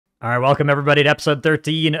All right, welcome everybody to episode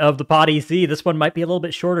 13 of the PoddyC. This one might be a little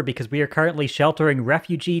bit shorter because we are currently sheltering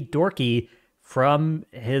refugee Dorki from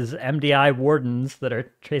his MDI wardens that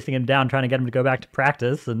are chasing him down, trying to get him to go back to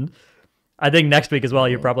practice. And I think next week as well,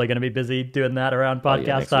 you're probably going to be busy doing that around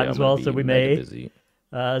podcast time as well. So we may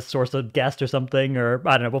source a guest or something, or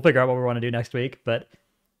I don't know. We'll figure out what we want to do next week. But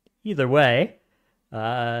either way,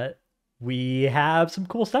 we have some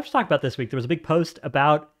cool stuff to talk about this week. There was a big post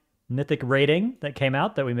about Mythic rating that came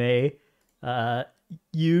out that we may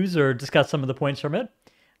use or discuss some of the points from it.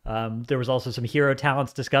 There was also some hero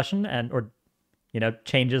talents discussion or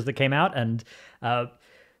changes that came out, and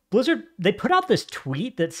Blizzard, they put out this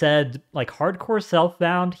tweet that said like hardcore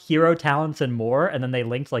self-bound hero talents and more, and then they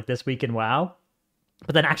linked like this week in WoW.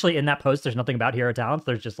 But then actually in that post there's nothing about hero talents.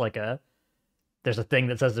 There's just like there's a thing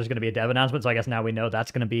that says there's going to be a dev announcement, so I guess now we know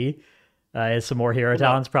that's going to be some more hero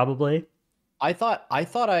talents probably. I thought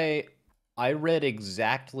I read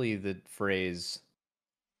exactly the phrase,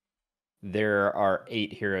 there are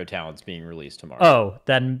 8 hero talents being released tomorrow. Oh,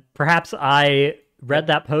 then perhaps I read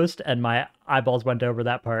that post and my eyeballs went over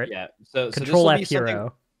that part. Yeah. So Control F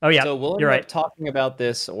hero. Oh yeah. So we'll you're end right. up talking about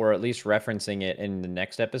this, or at least referencing it in the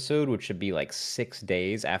next episode, which should be like 6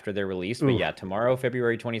 days after they're released. But yeah, tomorrow,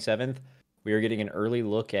 February 27th, we are getting an early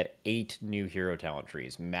look at 8 new hero talent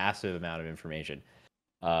trees. Massive amount of information.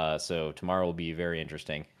 So tomorrow will be very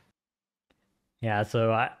interesting. Yeah,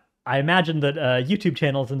 so I imagine that YouTube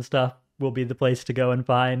channels and stuff will be the place to go and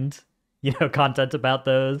find, content about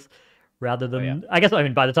those, rather than I guess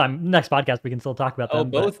by the time next podcast we can still talk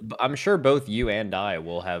about them. I'm sure both you and I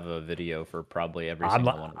will have a video for probably every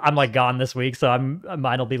single one. I'm like gone this week, so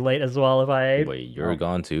mine'll be late as well if I. Wait, you're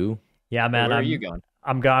gone too? Yeah, man. Where are you going?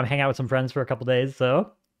 I'm gone. I'm hanging out with some friends for a couple days,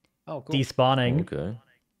 so. Oh, cool. Despawning. Okay.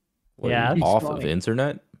 Yeah. Off of the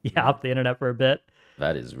internet? Yeah, off the internet for a bit.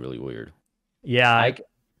 That is really weird. Yeah. I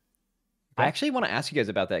actually want to ask you guys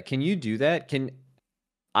about that. Can you do that?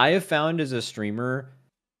 I have found as a streamer,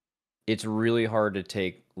 it's really hard to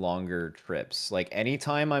take longer trips. Like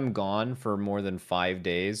anytime I'm gone for more than 5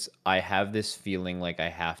 days, I have this feeling like I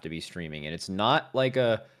have to be streaming. And it's not like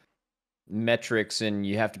a metrics and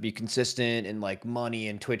you have to be consistent and like money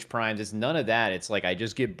and Twitch primes. It's none of that. It's like I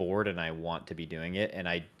just get bored and I want to be doing it and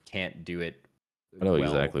I can't do it. I know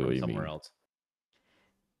exactly what you somewhere mean. Else.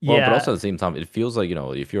 Well, yeah. But also at the same time, it feels like,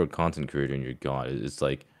 if you're a content creator and you're gone, it's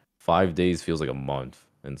like 5 days feels like a month.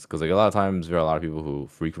 And it's because like a lot of times there are a lot of people who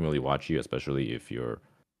frequently watch you, especially if you're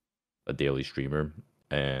a daily streamer,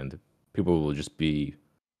 and people will just be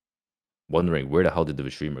wondering where the hell did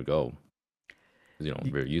the streamer go?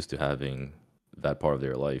 Because we're used to having that part of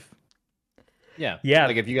their life. Yeah. Yeah.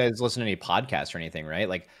 Like if you guys listen to any podcasts or anything,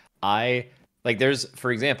 right? There's,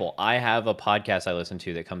 for example, I have a podcast I listen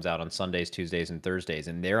to that comes out on Sundays, Tuesdays, and Thursdays,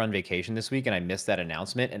 and they're on vacation this week, and I missed that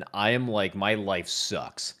announcement, and I am like, my life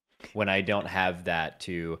sucks when I don't have that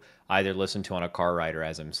to either listen to on a car ride or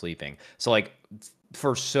as I'm sleeping. So, like,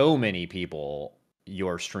 for so many people,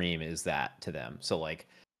 your stream is that to them. So, like,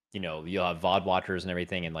 you'll have VOD watchers and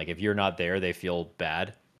everything, and, like, if you're not there, they feel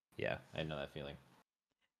bad. Yeah, I know that feeling.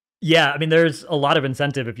 Yeah, there's a lot of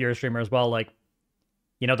incentive if you're a streamer as well, like,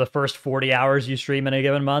 the first 40 hours you stream in a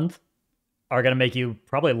given month are going to make you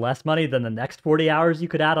probably less money than the next 40 hours you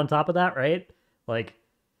could add on top of that, right? Like,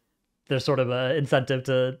 there's sort of an incentive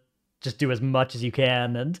to just do as much as you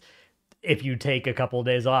can. And if you take a couple of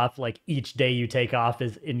days off, like, each day you take off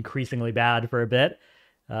is increasingly bad for a bit.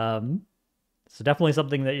 So definitely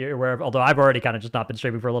something that you're aware of. Although I've already kind of just not been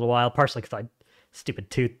streaming for a little while, partially because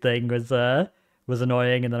stupid tooth thing was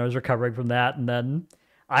annoying, and then I was recovering from that, and then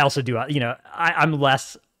I also do, I'm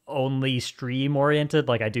less only stream oriented.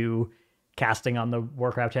 Like I do casting on the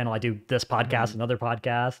Warcraft channel. I do this podcast, another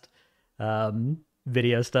podcast,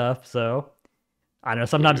 video stuff. So I don't know.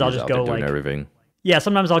 Sometimes I'll just go like everything. Yeah.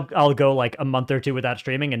 Sometimes I'll go like a month or two without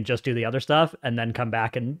streaming and just do the other stuff, and then come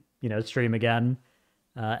back and stream again.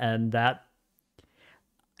 And that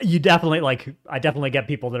I definitely get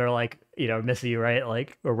people that are like miss you, right?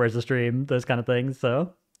 Like, or where's the stream? Those kind of things.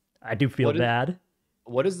 So I do feel bad.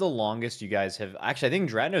 What is the longest you guys have? Actually, I think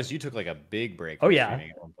Dratnos, you took like a big break. Oh yeah. Streaming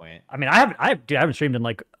at one point. I haven't streamed in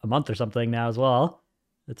like a month or something now as well.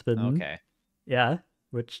 It's been okay. Yeah,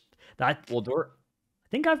 I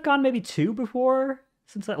think I've gone maybe 2 before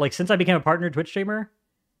since I became a partner Twitch streamer.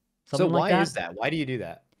 So why is that? Why do you do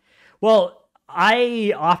that? Well,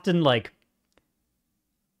 I often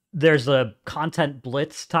there's a content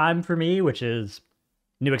blitz time for me, which is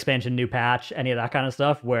new expansion, new patch, any of that kind of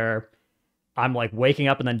stuff, where I'm like waking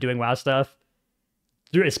up and then doing WoW stuff,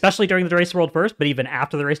 especially during the Race to World First, but even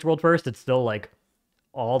after the Race to World First, it's still like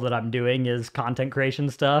all that I'm doing is content creation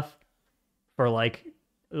stuff for like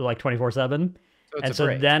like 24/7. So it's And a so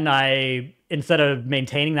break. then I, instead of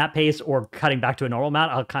maintaining that pace or cutting back to a normal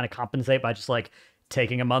amount, I'll kind of compensate by just like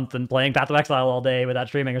taking a month and playing Path of Exile all day without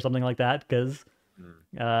streaming or something like that. Because,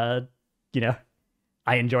 uh, you know,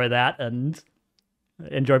 I enjoy that and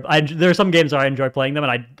there are some games where I enjoy playing them,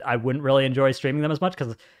 and I wouldn't really enjoy streaming them as much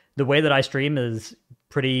because the way that I stream is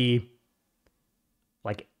pretty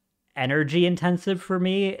like energy intensive for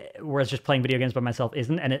me, whereas just playing video games by myself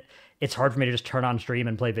isn't, and it's hard for me to just turn on stream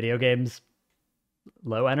and play video games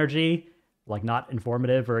low energy, like not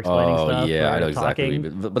informative or explaining Oh stuff yeah, I know or exactly.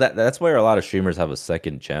 talking. But that's where a lot of streamers have a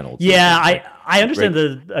second channel too. Yeah, 'Cause, like, I understand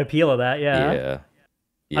right, the appeal of that. Yeah, yeah, I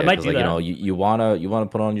yeah, might because do like that. you wanna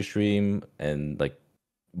put on your stream, and like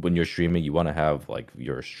when you're streaming, you want to have like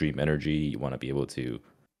your stream energy. You want to be able to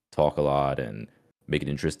talk a lot and make it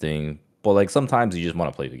interesting. But like sometimes you just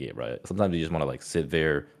want to play the game, right? Sometimes you just want to like sit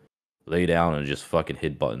there, lay down, and just fucking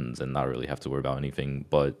hit buttons and not really have to worry about anything.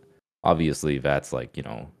 But obviously, that's like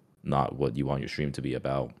not what you want your stream to be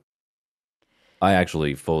about. I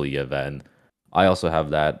actually fully get that. And I also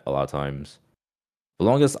have that a lot of times. The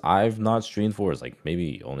longest I've not streamed for is like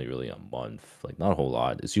maybe only really a month, like not a whole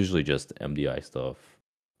lot. It's usually just MDI stuff.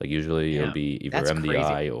 Like usually it'll Damn, be either that's crazy.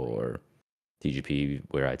 MDI or TGP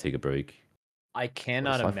where I take a break. I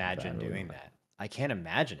cannot aside from imagine that, doing really. that. I can't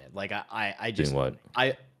imagine it. Like I Doing just what?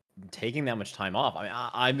 I taking that much time off. I mean,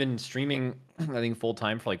 I've been streaming I think full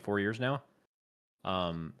time for like 4 years now.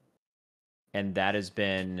 And that has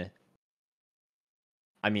been,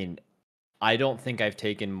 I mean, I don't think I've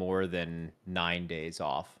taken more than 9 days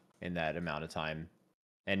off in that amount of time.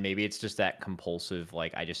 And maybe it's just that compulsive,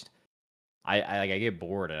 like I get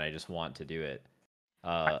bored and I just want to do it.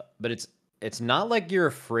 But it's not like you're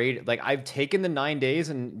afraid. Like I've taken the 9 days,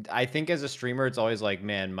 and I think as a streamer, it's always like,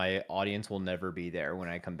 man, my audience will never be there when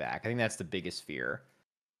I come back. I think that's the biggest fear.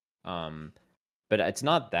 But it's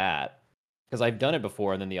not that, because I've done it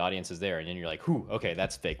before, and then the audience is there, and then you're like, whew, okay,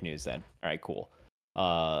 that's fake news then. All right, cool.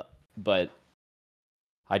 But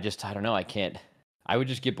I don't know. I can't. I would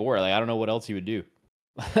just get bored. Like I don't know what else you would do.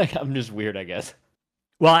 Like I'm just weird, I guess.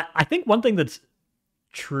 Well, I think one thing that's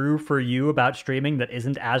true for you about streaming that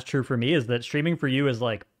isn't as true for me is that streaming for you is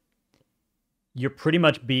like you're pretty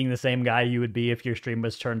much being the same guy you would be if your stream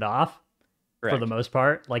was turned off. Correct. For the most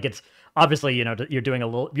part. Like it's obviously, you're doing a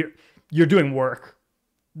little you're doing work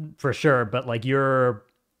for sure, but like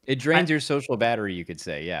It drains your social battery, you could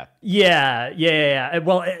say. Yeah. Yeah.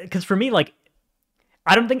 Well, because for me, like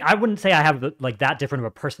I wouldn't say I have like that different of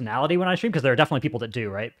a personality when I stream, because there are definitely people that do,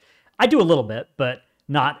 right? I do a little bit, but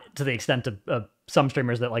not to the extent of some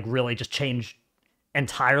streamers that like really just change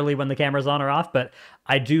entirely when the camera's on or off. But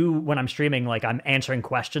I do when I'm streaming, like I'm answering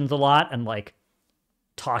questions a lot and like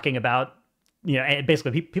talking about,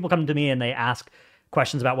 basically people come to me and they ask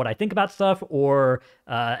questions about what I think about stuff or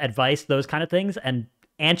advice, those kind of things. And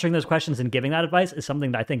answering those questions and giving that advice is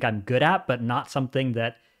something that I think I'm good at, but not something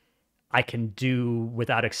that I can do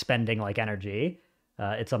without expending like energy.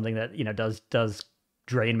 It's something that, does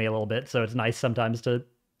drain me a little bit. So it's nice sometimes to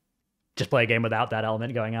just play a game without that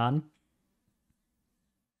element going on.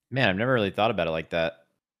 Man, I've never really thought about it like that.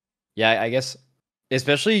 Yeah, I guess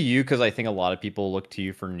especially you, because I think a lot of people look to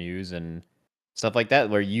you for news and stuff like that,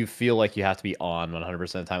 where you feel like you have to be on 100%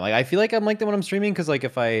 of the time. Like I feel like I'm like that when I'm streaming, because like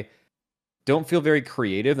if I don't feel very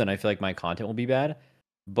creative, then I feel like my content will be bad.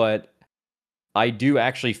 But I do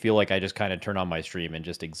actually feel like I just kind of turn on my stream and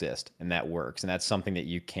just exist, and that works. And that's something that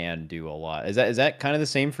you can do a lot. Is that kind of the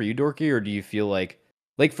same for you, Dorky, or do you feel like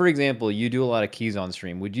for example, you do a lot of keys on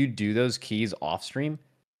stream. Would you do those keys off stream?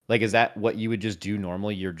 Like, is that what you would just do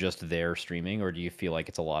normally? You're just there streaming, or do you feel like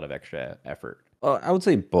it's a lot of extra effort? I would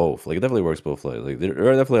say both. Like it definitely works both ways. Like there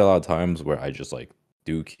are definitely a lot of times where I just like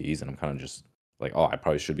do keys and I'm kind of just like, oh, I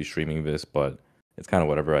probably should be streaming this, but it's kind of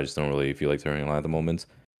whatever. I just don't really feel like turning it on at the moment.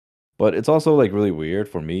 But it's also like really weird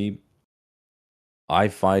for me. I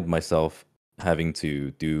find myself having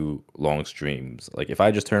to do long streams. Like if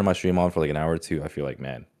I just turn my stream on for like an hour or two, I feel like,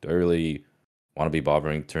 man, do I really want to be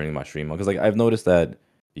bothering turning my stream on? Because like I've noticed that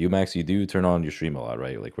you, Max, you do turn on your stream a lot,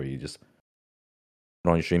 right? Like where you just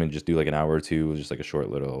put on your stream and just do like an hour or two, just like a short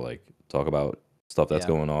little like talk about stuff that's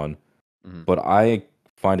going on. Mhm. But I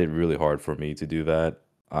find it really hard for me to do that.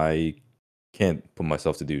 I can't put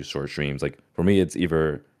myself to do short streams. Like for me, it's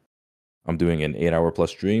either I'm doing an 8 hour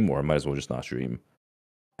plus stream or I might as well just not stream.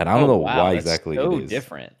 And I don't know wow, why that's exactly so it is.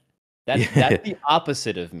 different. That's Yeah. that's the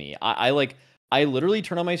opposite of me. I literally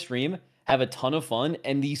turn on my stream, have a ton of fun,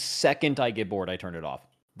 and the second I get bored, I turn it off.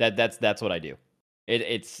 That's what I do.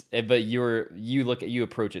 But you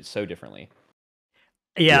approach it so differently.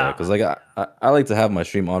 Yeah, because like I like to have my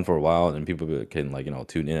stream on for a while, and people can like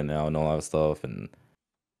tune in and out and all that stuff, and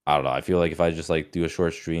I don't know. I feel like if I just like do a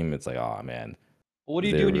short stream, it's like, oh man, Well, what do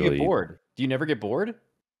is you do there when you get really? bored? Do you never get bored?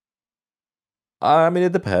 I mean,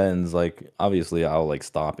 it depends. Like, obviously, I'll like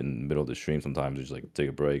stop in the middle of the stream sometimes, just like take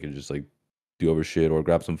a break and just like do other shit or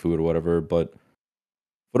grab some food or whatever. But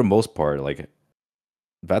for the most part, like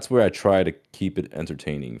that's where I try to keep it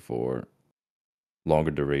entertaining for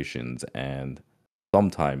longer durations, and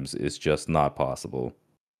sometimes it's just not possible.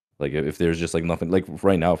 Like if there's just like nothing, like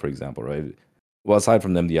right now, for example, right? Well, aside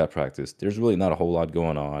from the MDI practice, there's really not a whole lot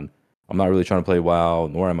going on. I'm not really trying to play WoW,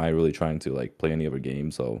 nor am I really trying to like play any other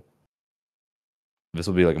game. So this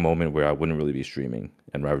would be like a moment where I wouldn't really be streaming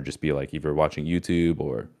and rather just be like either watching YouTube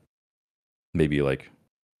or maybe like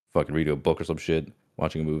fucking reading a book or some shit,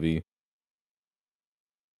 watching a movie.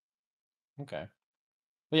 Okay.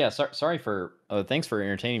 Well, yeah. Sorry for. Thanks for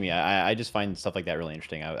entertaining me. I just find stuff like that really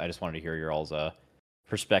interesting. I just wanted to hear your all's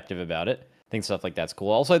perspective about it. I think stuff like that's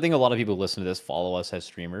cool. Also, I think a lot of people who listen to this follow us as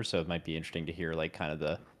streamers, so it might be interesting to hear like kind of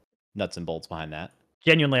the nuts and bolts behind that.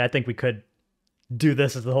 Genuinely, I think we could do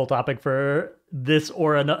this as the whole topic for this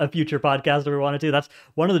or a future podcast if we wanted to. That's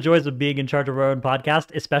one of the joys of being in charge of our own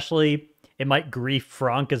podcast, especially it might grief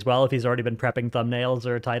Frank as well if he's already been prepping thumbnails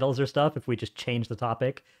or titles or stuff, if we just change the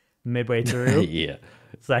topic midway through. Yeah.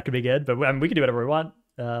 So that could be good, but I mean, we can do whatever we want.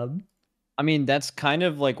 I mean, that's kind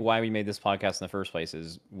of like why we made this podcast in the first place,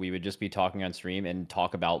 is we would just be talking on stream and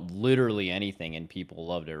talk about literally anything, and people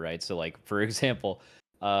loved it, right? So like, for example,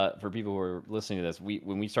 for people who are listening to this,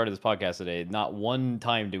 when we started this podcast today, not one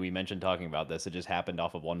time do we mention talking about this. It just happened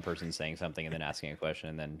off of one person saying something and then asking a question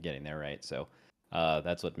and then getting there, right? So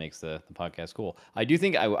that's what makes the podcast cool. I do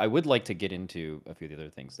think I would like to get into a few of the other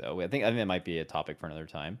things, though. I think that might be a topic for another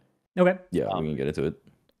time. Okay. Yeah, we can get into it.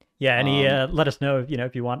 Yeah, and let us know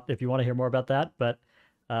if you want to hear more about that. But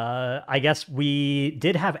I guess we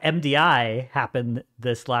did have MDI happen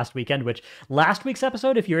this last weekend, which last week's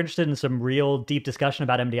episode, if you're interested in some real deep discussion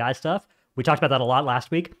about MDI stuff, we talked about that a lot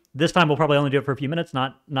last week. This time we'll probably only do it for a few minutes,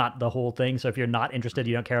 not the whole thing. So if you're not interested,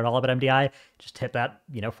 you don't care at all about MDI, just hit that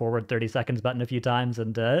forward 30 seconds button a few times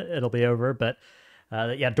and it'll be over. But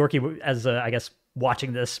yeah, Dorki, as I guess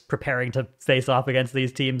watching this, preparing to face off against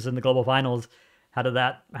these teams in the global finals. How'd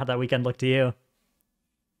that weekend look to you?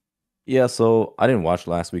 Yeah, so I didn't watch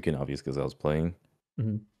last weekend, obviously, because I was playing.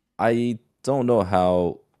 Mm-hmm. I don't know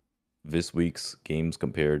how this week's games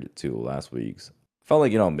compared to last week's. Felt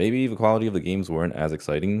like, maybe the quality of the games weren't as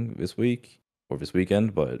exciting this week or this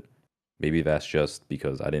weekend, but maybe that's just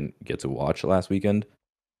because I didn't get to watch last weekend.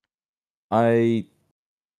 I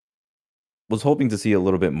was hoping to see a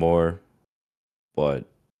little bit more, but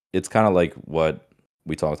it's kind of like what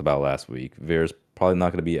we talked about last week. There's probably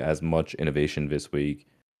not going to be as much innovation this week.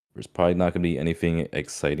 There's probably not going to be anything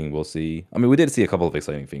exciting we'll see. I mean, we did see a couple of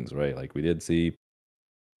exciting things, right? Like, we did see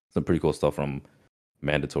some pretty cool stuff from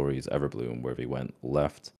Mandatory's Everbloom, where they went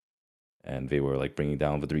left and they were like bringing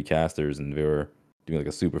down the 3 casters and they were doing like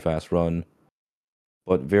a super fast run.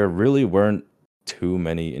 But there really weren't too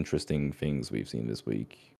many interesting things we've seen this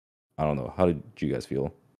week. I don't know. How did you guys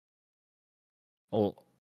feel? Well,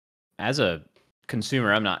 as a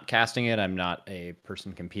consumer, I'm not casting it. I'm not a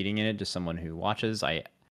person competing in it, just someone who watches. I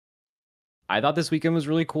thought this weekend was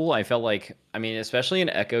really cool. I felt like, I mean, especially in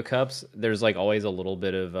Echo Cups, there's like always a little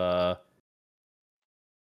bit of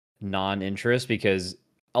non-interest, because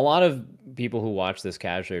a lot of people who watch this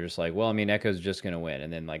casually are just like, well, I mean, Echo's just going to win.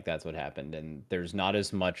 And then like, that's what happened. And there's not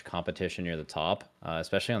as much competition near the top,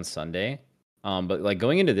 especially on Sunday. But like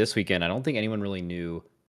going into this weekend, I don't think anyone really knew.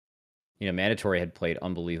 Mandatory had played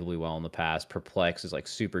unbelievably well in the past. Perplex is like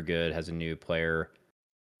super good, has a new player.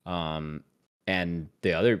 And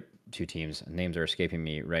the other 2 teams, names are escaping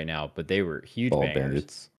me right now, but they were huge Bald bangers.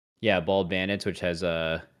 Bandits. Yeah, Bald Bandits, which has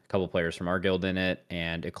a couple players from our guild in it,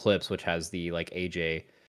 and Eclipse, which has the like AJ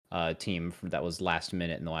team that was last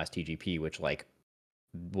minute in the last TGP, which like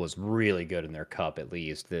was really good in their cup, at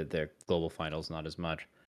least. Their global finals, not as much.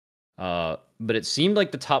 But it seemed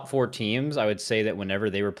like the top 4 teams, I would say that whenever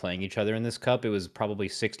they were playing each other in this cup, it was probably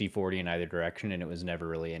 60-40 in either direction, and it was never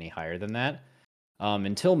really any higher than that.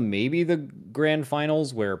 Until maybe the grand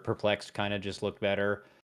finals, where Perplexed kind of just looked better.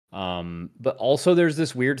 But also there's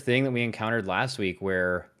this weird thing that we encountered last week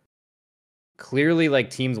where clearly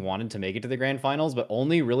like teams wanted to make it to the grand finals, but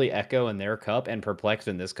only really Echo in their cup and Perplexed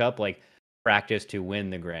in this cup like practice to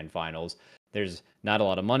win the grand finals. There's not a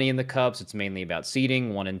lot of money in the cups. It's mainly about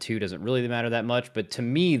seeding. 1 and 2 doesn't really matter that much. But to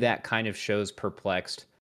me, that kind of shows Perplexed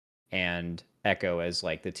and Echo as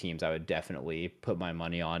like the teams I would definitely put my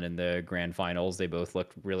money on in the grand finals. They both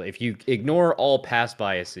looked really, if you ignore all past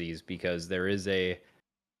biases, because there is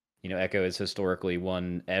Echo has historically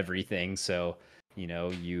won everything. So,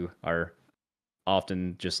 you are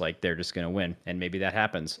often just like they're just going to win, and maybe that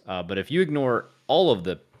happens. But if you ignore all of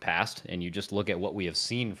the past and you just look at what we have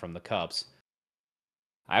seen from the Cups,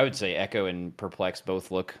 I would say Echo and Perplex both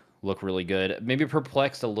look really good. Maybe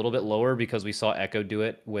Perplexed a little bit lower because we saw Echo do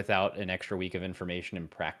it without an extra week of information in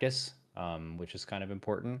practice, which is kind of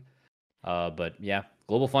important. But yeah,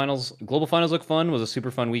 global finals look fun. Was a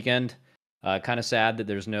super fun weekend. Kind of sad that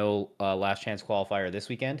there's no last chance qualifier this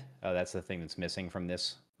weekend. That's the thing that's missing from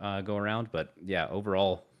this go around. But yeah,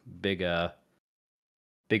 overall, big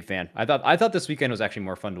fan. I thought this weekend was actually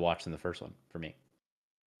more fun to watch than the first one for me.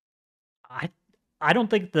 I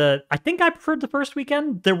don't think I think I preferred the first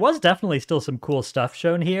weekend. There was definitely still some cool stuff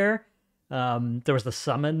shown here. There was the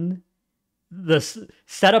summon,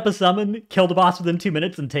 set up a summon, kill the boss within 2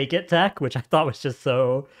 minutes and take it tech, which I thought was just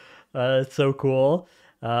so cool.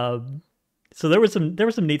 So there was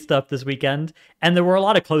some neat stuff this weekend, and there were a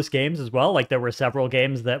lot of close games as well. Like there were several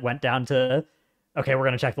games that went down to, okay, we're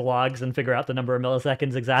gonna check the logs and figure out the number of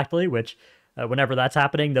milliseconds exactly, which. Whenever that's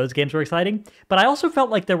happening, those games were exciting. But I also felt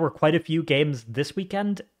like there were quite a few games this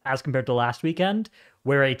weekend, as compared to last weekend,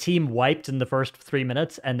 where a team wiped in the first 3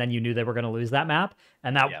 minutes, and then you knew they were going to lose that map.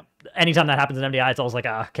 And that anytime that happens in MDI, it's always like,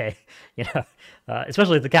 okay,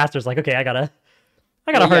 especially if the caster's like, okay, I got a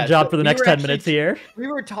hard job for the next 10 minutes here. We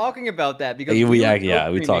were talking about that because we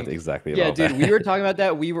talked exactly about that. Yeah, dude, we were talking about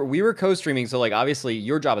that. We were co-streaming, so like obviously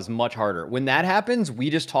your job is much harder. When that happens, we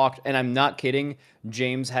just talked, and I'm not kidding.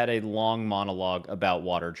 James had a long monologue about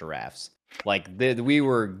water giraffes. Like we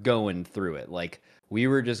were going through it. Like we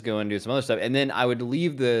were just going to do some other stuff, and then I would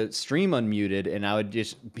leave the stream unmuted, and I would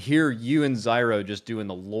just hear you and Zyro just doing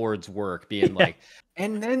the Lord's work, being like.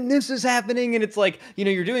 And then this is happening, and it's like,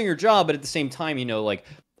 you're doing your job, but at the same time, like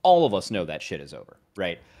all of us know that shit is over,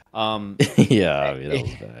 right? Yeah, I mean,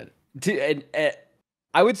 that was bad.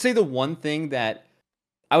 I would say the one thing that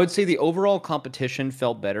I would say the overall competition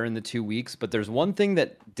felt better in the 2 weeks, but there's one thing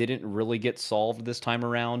that didn't really get solved this time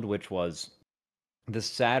around, which was the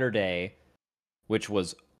Saturday, which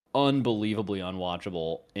was unbelievably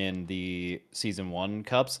unwatchable in the Season 1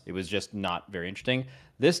 Cups. It was just not very interesting.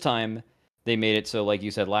 This time, they made it so, like you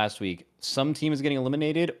said last week, some team is getting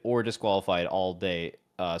eliminated or disqualified all day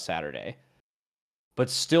Saturday. But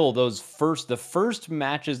still, the first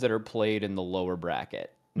matches that are played in the lower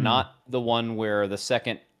bracket, not the one where the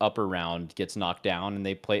second upper round gets knocked down and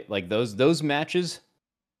they play like those matches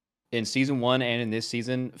in Season 1 and in this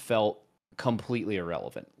season felt completely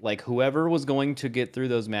irrelevant. Like whoever was going to get through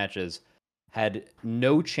those matches had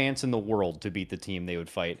no chance in the world to beat the team they would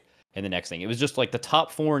fight in the next thing. It was just like the top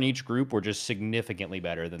 4 in each group were just significantly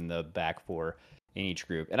better than the back 4 in each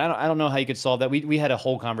group. And I don't know how you could solve that. We had a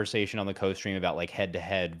whole conversation on the co-stream about like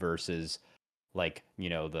head-to-head versus like,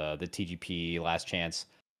 the TGP last chance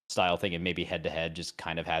style thing, and maybe head-to-head just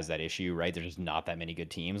kind of has that issue, right? There's just not that many good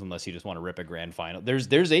teams unless you just want to rip a grand final.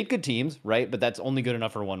 There's 8 good teams, right? But that's only good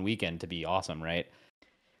enough for one weekend to be awesome, right?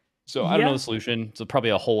 So I don't know the solution. It's probably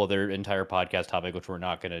a whole other entire podcast topic, which we're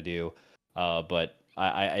not going to do. But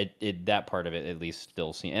that part of it at least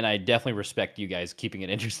still seems, and I definitely respect you guys keeping it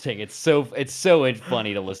interesting. It's so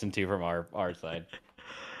funny to listen to from our side.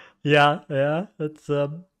 Yeah, it's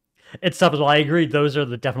tough as well. I agree. Those are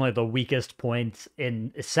definitely the weakest points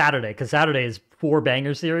in Saturday, because Saturday is 4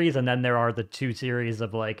 banger series, and then there are the 2 series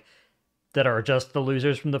of like that are just the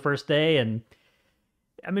losers from the first day. And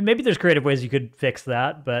I mean, maybe there's creative ways you could fix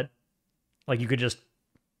that, but like you could just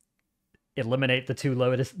eliminate the 2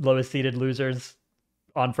 lowest seeded losers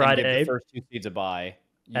on Friday. And give the first 2 seeds a bye.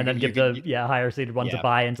 And then give the higher seeded ones a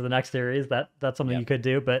bye into the next series. That's something you could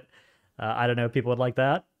do, but I don't know if people would like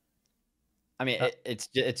that. I mean, it's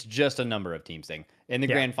just a number of teams thing. In the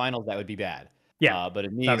grand finals, that would be bad. Yeah, but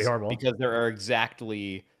it that'd be horrible. Because there are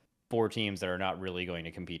exactly 4 teams that are not really going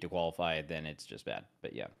to compete to qualify, then it's just bad.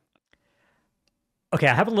 But yeah. Okay,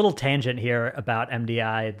 I have a little tangent here about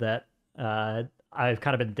MDI that I've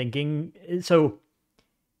kind of been thinking. So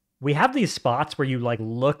we have these spots where you like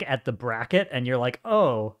look at the bracket and you're like,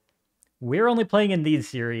 oh, we're only playing in these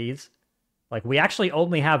series. Like we actually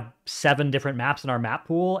only have 7 different maps in our map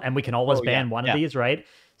pool, and we can always ban one of these, right?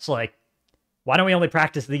 So like, why don't we only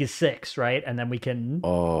practice these 6, right? And then we can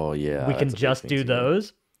we can just do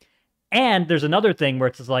those. And there's another thing where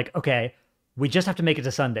it's just like, okay, we just have to make it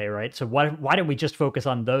to Sunday, right? So why don't we just focus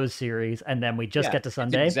on those series and then we just get to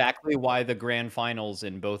Sunday? That's exactly why the grand finals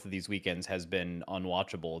in both of these weekends has been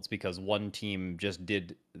unwatchable. It's because one team just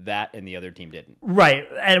did that and the other team didn't. Right.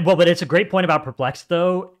 And but it's a great point about Perplexed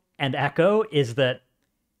though, and Echo, is that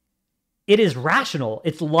it is rational.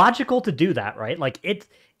 It's logical to do that, right? Like it's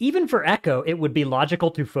even for Echo, it would be logical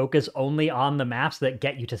to focus only on the maps that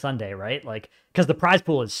get you to Sunday, right? Like because the prize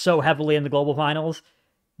pool is so heavily in the global finals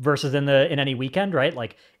versus in any weekend, right?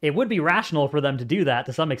 Like it would be rational for them to do that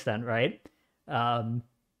to some extent, right? Um,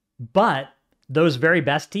 but those very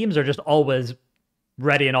best teams are just always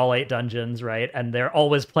ready in all 8 dungeons, right? And they're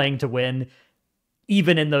always playing to win,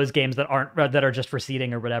 even in those games that are just for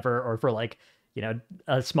seeding or whatever, or for like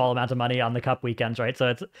a small amount of money on the cup weekends, right?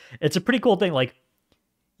 So it's a pretty cool thing. Like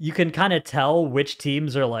you can kind of tell which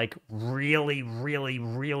teams are like really, really,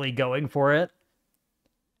 really going for it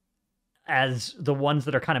as the ones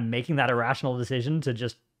that are kind of making that irrational decision to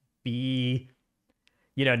just be,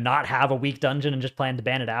 not have a weak dungeon and just plan to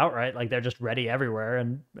ban it out, right? Like they're just ready everywhere,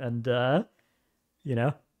 and you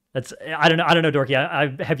know, that's I don't know, Dorky.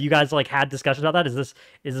 I have you guys like had discussions about that? Is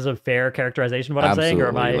this a fair characterization of what I'm saying, or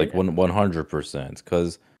am I like 100%?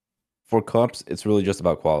 Because for cups, it's really just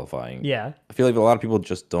about qualifying. Yeah. I feel like a lot of people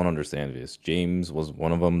just don't understand this. James was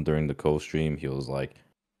one of them during the co-stream. He was like,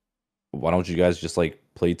 "Why don't you guys just like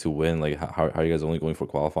play to win? Like, how are you guys only going for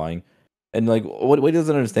qualifying?" And like, what he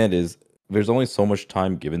doesn't understand is there's only so much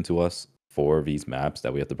time given to us for these maps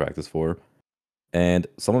that we have to practice for. And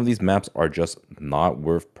some of these maps are just not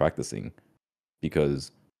worth practicing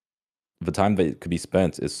because the time that could be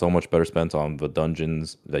spent is so much better spent on the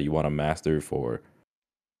dungeons that you want to master for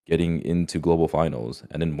getting into global finals.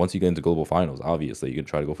 And then once you get into global finals, obviously you can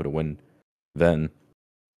try to go for the win then.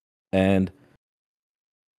 And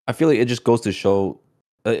I feel like it just goes to show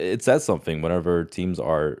it says something whenever teams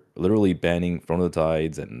are literally banning Front of the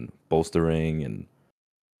Tides and Bolstering and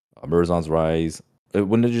Murazon's Rise.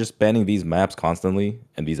 When they're just banning these maps constantly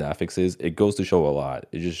and these affixes, it goes to show a lot.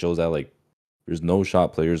 It just shows that like there's no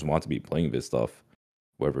shot players want to be playing this stuff,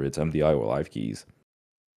 whether it's MDI or live keys.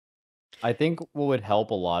 I think what would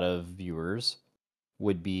help a lot of viewers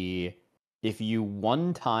would be if you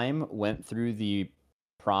one time went through the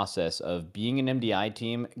process of being an MDI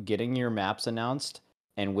team, getting your maps announced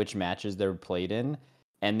and which matches they're played in,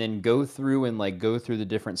 and then go through the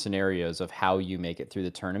different scenarios of how you make it through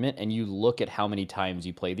the tournament, and you look at how many times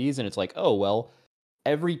you play these, and it's like, oh, well,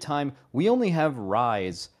 every time we only have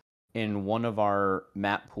Rise in one of our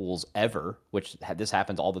map pools ever, which this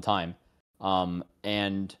happens all the time.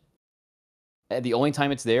 And the only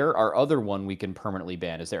time it's there, our other one we can permanently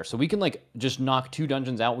ban is there. So we can like just knock 2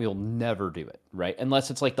 dungeons out. We'll never do it, right?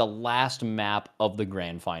 Unless it's like the last map of the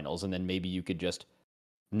grand finals, and then maybe you could just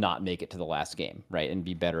not make it to the last game, right? And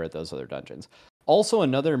be better at those other dungeons. Also,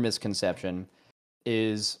 another misconception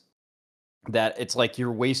is that it's like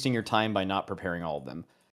you're wasting your time by not preparing all of them.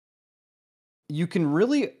 You can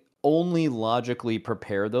really only logically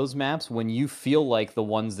prepare those maps when you feel like the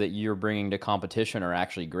ones that you're bringing to competition are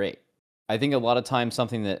actually great. I think a lot of times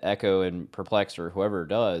something that Echo and Perplex or whoever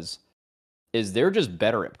does is they're just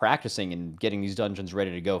better at practicing and getting these dungeons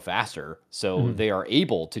ready to go faster, so they are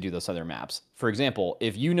able to do those other maps. For example,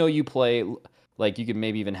 if you play, like you could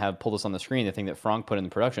maybe even pull this on the screen, the thing that Frank put in the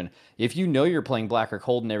production. If you know you're playing Blackrock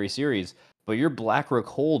Hold in every series, but your Blackrock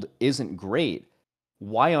Hold isn't great,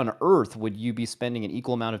 why on earth would you be spending an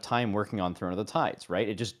equal amount of time working on Throne of the Tides, right?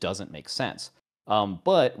 It just doesn't make sense.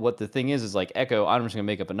 But what the thing is like Echo, I'm just going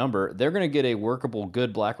to make up a number. They're going to get a workable,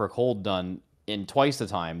 good Blackrock Hold done in twice the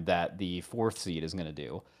time that the 4th seed is going to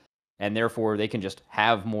do. And therefore, they can just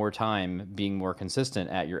have more time being more consistent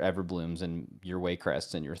at your Everblooms and your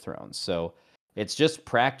Waycrests and your Thrones. So it's just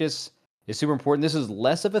practice is super important. This is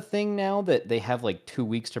less of a thing now that they have like 2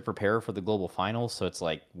 weeks to prepare for the global finals. So it's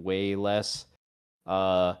like way less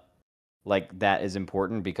like that is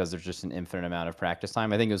important because there's just an infinite amount of practice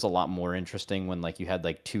time. I think it was a lot more interesting when like you had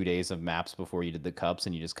like 2 days of maps before you did the cups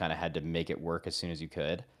and you just kind of had to make it work as soon as you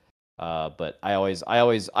could. But I always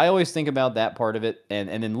think about that part of it,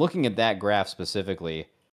 and then looking at that graph specifically,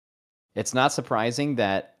 it's not surprising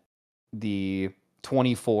that the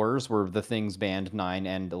 24s were the things banned 9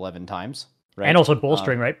 and 11 times, right? And also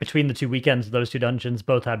bolstering, right? Between the 2 weekends, those 2 dungeons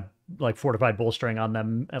both had like fortified bolstering on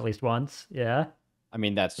them at least once. Yeah. I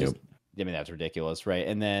mean, that's just, that's ridiculous, right?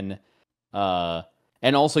 And then,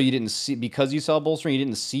 and also you didn't see, because you saw bolstering, you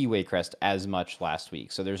didn't see Waycrest as much last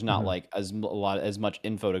week. So there's not like as much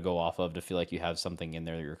info to go off of to feel like you have something in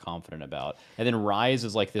there that you're confident about. And then Rise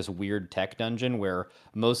is like this weird tech dungeon where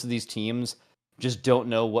most of these teams just don't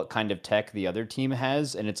know what kind of tech the other team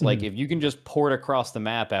has. And it's like, if you can just pour it across the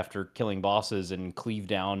map after killing bosses and cleave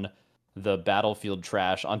down the battlefield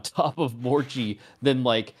trash on top of Morchi, then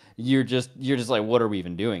like you're just like, what are we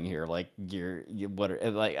even doing here? Like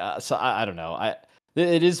so I don't know.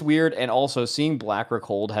 It is weird, and also seeing Blackrock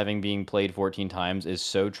Hold having being played 14 times is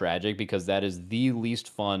so tragic because that is the least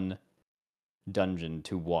fun dungeon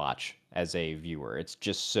to watch as a viewer. It's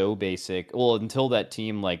just so basic. Well, until that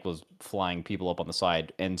team like was flying people up on the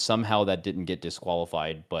side, and somehow that didn't get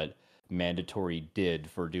disqualified, but mandatory did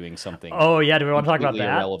for doing something Oh yeah, do we want to talk about completely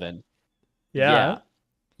that? irrelevant. Yeah. Yeah.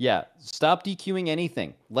 Yeah. Stop DQing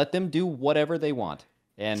anything. Let them do whatever they want.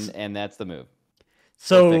 And that's the move.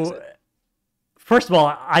 Or fix So it. first of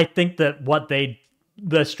all, I think that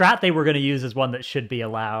the strat they were going to use is one that should be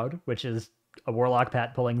allowed, which is a warlock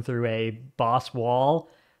pet pulling through a boss wall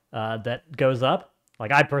that goes up.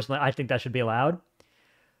 Like I think that should be allowed.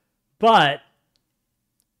 But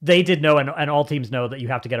they did know, and all teams know that you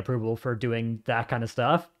have to get approval for doing that kind of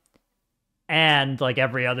stuff. And like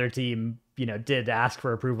every other team, did ask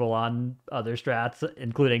for approval on other strats,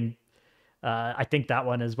 including I think that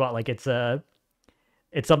one as well. Like it's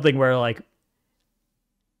something where like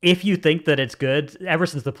if you think that it's good, ever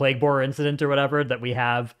since the Plague Borer incident or whatever, that we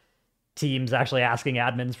have teams actually asking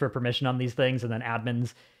admins for permission on these things, and then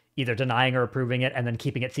admins either denying or approving it, and then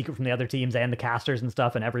keeping it secret from the other teams and the casters and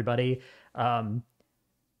stuff and everybody.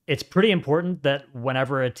 It's pretty important that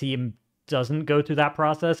whenever a team doesn't go through that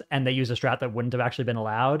process and they use a strat that wouldn't have actually been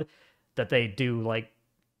allowed, that they do like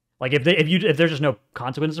if there's just no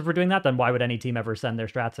consequences for doing that, then why would any team ever send their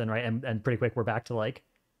strats in, right? And pretty quick we're back to like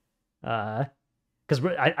because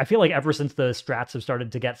I feel like ever since the strats have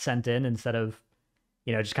started to get sent in instead of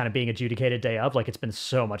just kind of being adjudicated day of, like it's been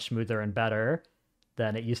so much smoother and better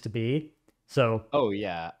than it used to be. So Oh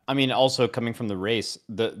yeah. I mean, also coming from the race,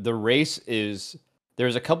 the race is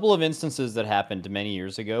there's a couple of instances that happened many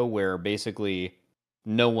years ago where basically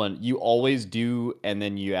you always do, and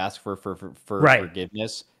then you ask for right.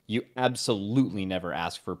 forgiveness. You absolutely never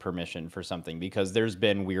ask for permission for something because there's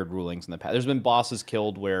been weird rulings in the past. There's been bosses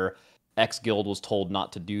killed where X guild was told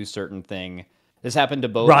not to do certain thing. This happened to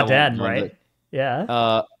both Raden, right?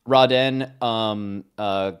 Yeah. Raden,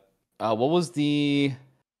 what was the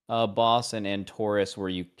boss in Antorus where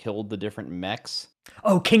you killed the different mechs?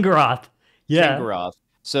 Oh, Kingaroth. Yeah. Kingaroth.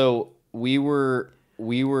 So we were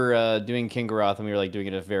doing Kingaroth, and we were like doing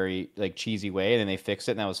it in a very like cheesy way, and then they fixed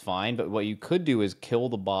it and that was fine. But what you could do is kill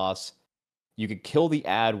the boss. You could kill the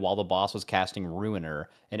ad while the boss was casting Ruiner,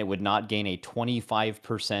 and it would not gain a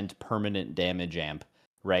 25% permanent damage amp,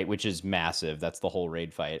 right? Which is massive. That's the whole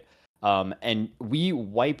raid fight. And we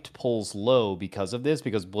wiped pulls low because of this,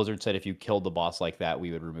 because Blizzard said if you killed the boss like that,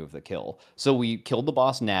 we would remove the kill. So we killed the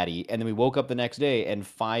boss natty, and then we woke up the next day, and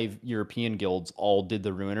 5 European guilds all did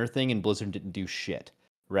the Ruiner thing, and Blizzard didn't do shit,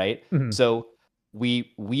 right? Mm-hmm. So we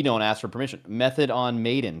don't ask for permission. Method on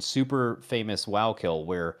Maiden, super famous WoW kill,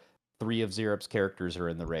 where 3 of Zerup's characters are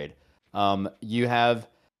in the raid. You have...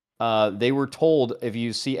 they were told if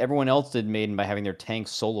you see everyone else did Maiden by having their tank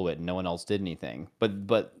solo it and no one else did anything.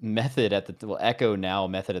 But Method at the Echo now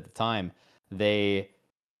Method at the time, they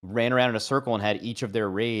ran around in a circle and had each of their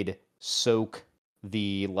raid soak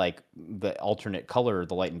the alternate color,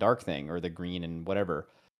 the light and dark thing, or the green and whatever.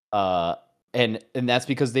 And that's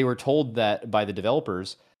because they were told that by the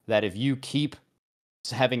developers that if you keep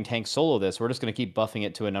having tank solo this, we're just going to keep buffing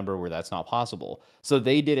it to a number where that's not possible. So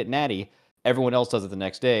they did it natty. Everyone else does it the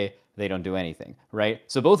next day. They don't do anything, right?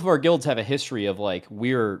 So both of our guilds have a history of like,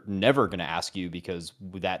 we're never going to ask you because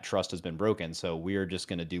that trust has been broken. So we're just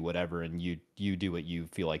going to do whatever, and you do what you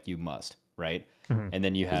feel like you must, right? Mm-hmm. And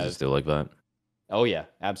then you have... Is it still like that? Oh yeah,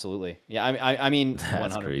 absolutely. Yeah, I mean,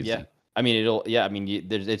 That's 100. crazy. Yeah, I mean it'll. Yeah, I mean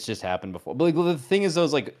it's just happened before. But like, the thing is, though,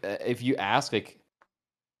 is like if you ask, like,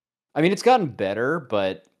 I mean, it's gotten better,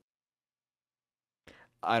 but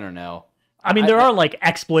I don't know. I mean, there are like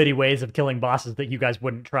exploity ways of killing bosses that you guys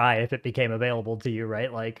wouldn't try if it became available to you,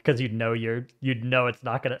 right? Like, because you'd know it's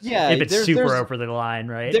not gonna. Yeah, if it's super over the line,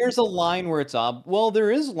 right? There's a line where it's well, there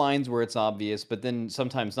is lines where it's obvious, but then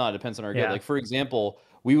sometimes not. It depends on our guild. Like for example,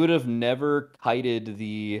 we would have never kited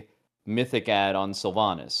the mythic ad on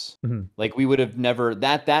Sylvanas. Mm-hmm. Like we would have never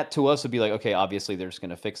that to us would be like, okay, obviously they're just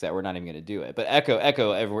gonna fix that. We're not even gonna do it. But Echo,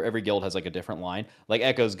 every guild has like a different line. Like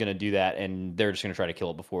Echo's gonna do that, and they're just gonna try to kill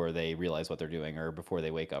it before they realize what they're doing or before they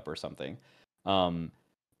wake up or something.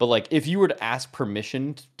 But like if you were to ask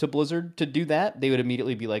permission to Blizzard to do that, they would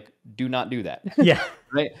immediately be like, do not do that. Yeah.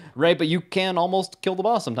 Right. But you can almost kill the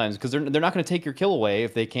boss sometimes because they're not gonna take your kill away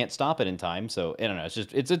if they can't stop it in time. So I don't know. It's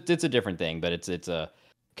just it's a different thing, but it's a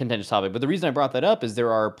contentious topic. But the reason I brought that up is there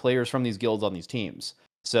are players from these guilds on these teams.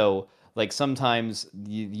 So like sometimes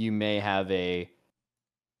you may have a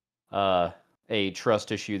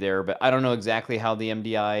trust issue there, but I don't know exactly how the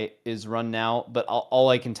MDI is run now. But all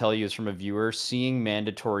I can tell you is from a viewer, seeing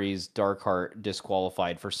mandatories Darkheart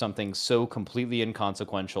disqualified for something so completely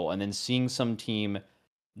inconsequential, and then seeing some team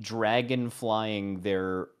dragon flying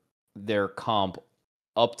their comp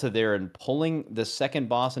up to there and pulling the second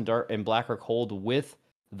boss in Blackrock Hold with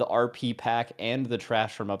the RP pack and the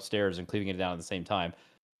trash from upstairs and cleaving it down at the same time,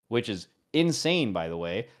 which is insane, by the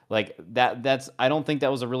way. Like that's I don't think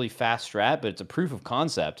that was a really fast strat, but it's a proof of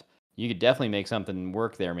concept. You could definitely make something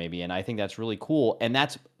work there, maybe, and I think that's really cool. And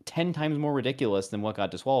that's 10 times more ridiculous than what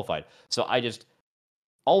got disqualified. So I just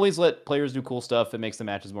always let players do cool stuff. It makes the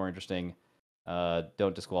matches more interesting.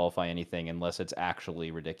 Don't disqualify anything unless it's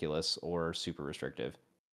actually ridiculous or super restrictive.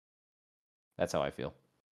 That's how I feel.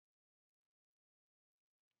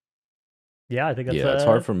 Yeah, I think that's it's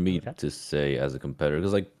hard for me to say as a competitor,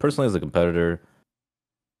 because like personally as a competitor,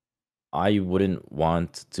 I wouldn't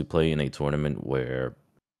want to play in a tournament where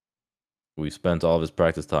we spent all of his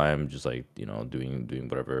practice time just like, you know, doing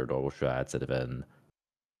whatever normal strats, and then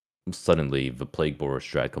suddenly the Plague Borer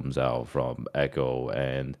strat comes out from Echo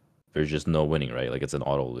and there's just no winning, right? Like it's an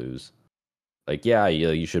auto lose. Like, yeah,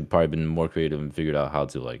 you should probably been more creative and figured out how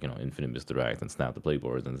to, like, you know, infinite misdirect and snap the Plague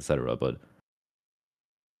Borers and etc. But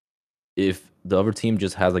if the other team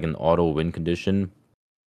just has like an auto win condition,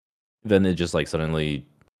 then it just like suddenly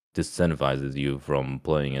disincentivizes you from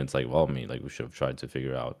playing. And it's like, well, I mean, like we should have tried to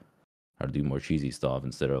figure out how to do more cheesy stuff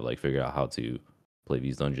instead of like figure out how to play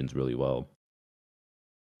these dungeons really well.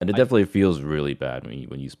 And it definitely feels really bad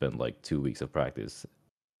when you spend like 2 weeks of practice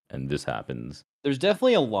and this happens. There's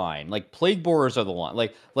definitely a line. Like Plague Borers are the line.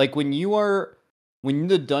 Like when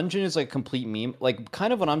the dungeon is like complete meme, like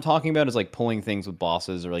kind of what I'm talking about is like pulling things with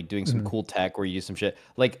bosses or like doing some cool tech where you do some shit.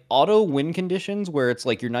 Like auto win conditions where it's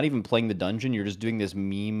like you're not even playing the dungeon, you're just doing this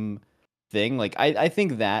meme thing. Like I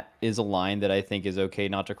think that is a line that I think is okay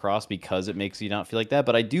not to cross because it makes you not feel like that.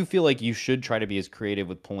 But I do feel like you should try to be as creative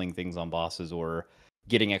with pulling things on bosses or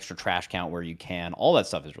getting extra trash count where you can. All that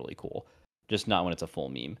stuff is really cool. Just not when it's a full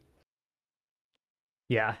meme.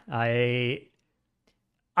 Yeah, I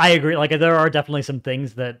agree. Like there are definitely some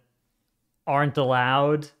things that aren't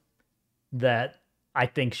allowed that I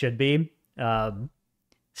think should be.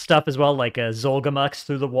 Stuff as well, like a Zolgamux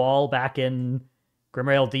through the wall back in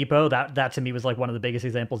Grimrail Depot. That to me was like one of the biggest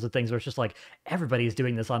examples of things where it's just like everybody's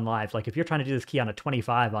doing this on live. Like if you're trying to do this key on a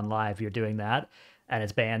 25 on live, you're doing that, and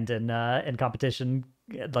it's banned in competition.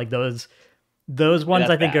 Like those ones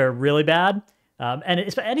I think are really bad. And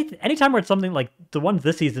it's anytime where it's something like the ones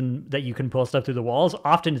this season that you can pull stuff through the walls,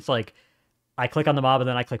 often it's like I click on the mob and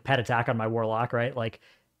then I click pet attack on my warlock, right? Like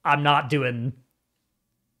I'm not doing,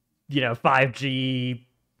 5D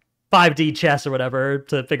chess or whatever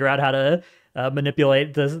to figure out how to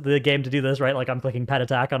manipulate the game to do this, right? Like I'm clicking pet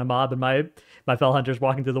attack on a mob and my fell hunter's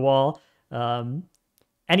walking through the wall.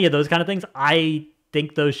 Any of those kind of things, I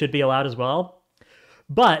think those should be allowed as well.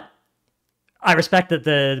 But I respect that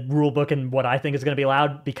the rule book and what I think is going to be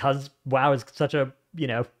allowed, because WoW is such a,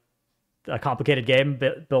 a complicated game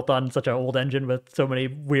built on such an old engine with so many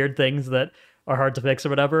weird things that are hard to fix or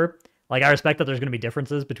whatever. Like I respect that there's going to be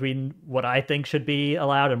differences between what I think should be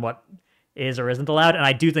allowed and what is or isn't allowed. And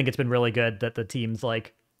I do think it's been really good that the teams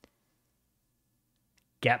like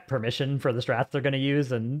get permission for the strats they're going to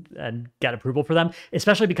use and get approval for them,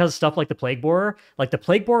 especially because stuff like the Plague Borer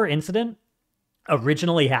incident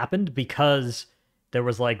originally happened because there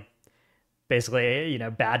was like basically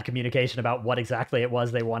bad communication about what exactly it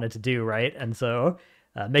was they wanted to do, right? And so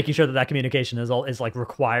making sure that communication is like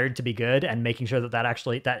required to be good, and making sure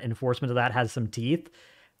that enforcement of that has some teeth,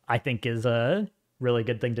 I think is a really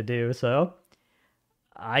good thing to do. So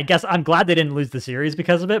I guess I'm glad they didn't lose the series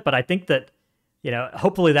because of it, but I think that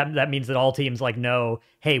hopefully that means that all teams like know,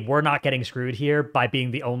 hey, we're not getting screwed here by being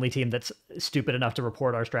the only team that's stupid enough to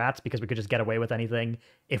report our strats, because we could just get away with anything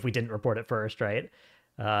if we didn't report it first, right?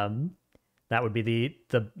 That would be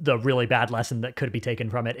the really bad lesson that could be taken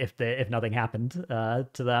from it if nothing happened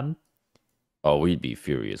to them. Oh, we'd be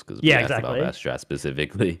furious because we asked about that strat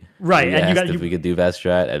specifically. Right, we asked if we could do that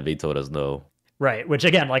strat, and they told us no. Right, which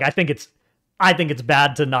again, like I think it's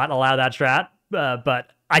bad to not allow that strat, but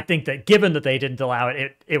I think that given that they didn't allow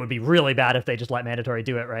it, it would be really bad if they just let mandatory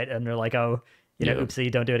do it, right? And they're like, oh, oopsie,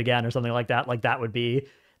 don't do it again or something like that. Like that would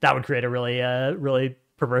create a really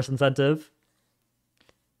perverse incentive.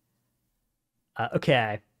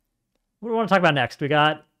 Okay. What do we want to talk about next? We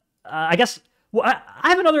got, I guess, well, I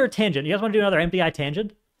have another tangent. You guys want to do another MDI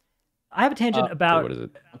tangent? I have a tangent about what is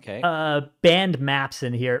it? Okay. Banned maps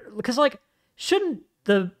in here. Because like, shouldn't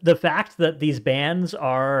the fact that these bans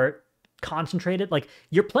are concentrated, like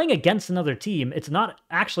you're playing against another team, it's not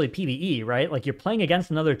actually PvE, right? Like you're playing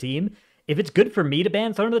against another team. If it's good for me to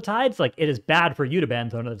ban Throne of the Tides, like it is bad for you to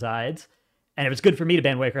ban Throne of the Tides. And if it's good for me to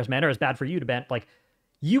ban Waycrest Manor, it's bad for you to ban. Like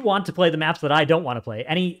you want to play the maps that I don't want to play.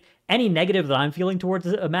 Any negative that I'm feeling towards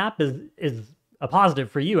a map is a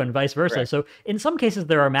positive for you and vice versa. Correct. So in some cases,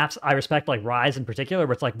 there are maps I respect, like Rise in particular,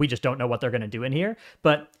 where it's like, we just don't know what they're going to do in here.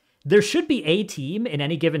 But there should be a team in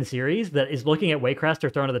any given series that is looking at Waycrest or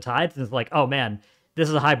Throne of the Tides and is like, oh man, this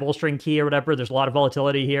is a high bolstering key or whatever. There's a lot of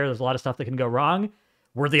volatility here. There's a lot of stuff that can go wrong.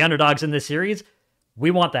 We're the underdogs in this series. We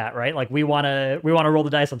want that, right? Like we want to roll the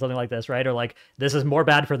dice on something like this, right? Or like this is more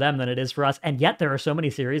bad for them than it is for us. And yet there are so many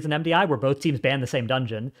series in MDI where both teams ban the same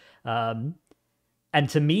dungeon. And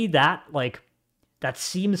to me, that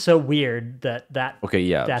seems so weird that Okay,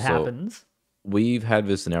 yeah. that so happens. we've had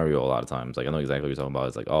this scenario a lot of times. Like I know exactly what you're talking about.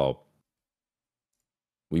 It's like, oh,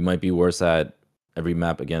 we might be worse at every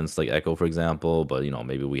map against like Echo, for example, but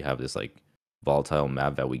maybe we have this like volatile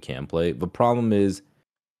map that we can play. The problem is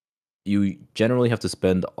you generally have to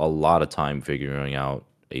spend a lot of time figuring out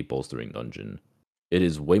a bolstering dungeon. It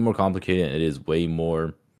is way more complicated and it is way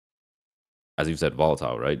more, as you said,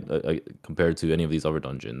 volatile, right? Compared to any of these other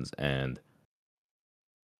dungeons. And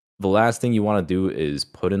the last thing you want to do is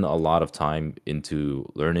put in a lot of time into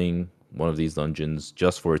learning one of these dungeons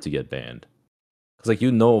just for it to get banned. Because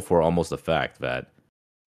like for almost a fact that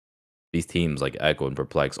these teams like Echo and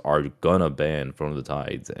Perplex are gonna ban Throne of the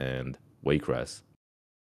Tides and Waycrest.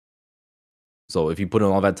 So if you put in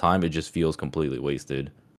all that time, it just feels completely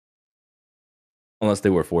wasted. Unless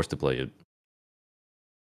they were forced to play it.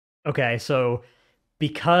 Okay, so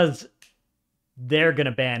because they're going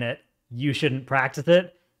to ban it, you shouldn't practice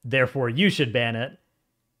it. Therefore, you should ban it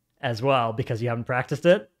as well because you haven't practiced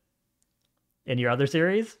it in your other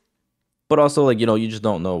series. But also, like, you just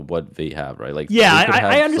don't know what they have, right? Like, yeah, they could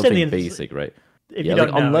have I understand the basic, right? If yeah, you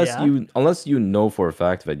don't know, unless you know for a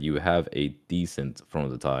fact that you have a decent Throne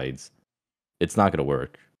of the Tides, it's not gonna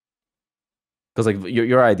work. Because like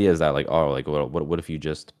your idea is that like, oh, like what if you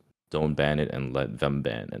just don't ban it and let them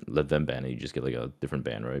ban it, you just get like a different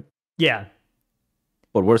ban, right? Yeah.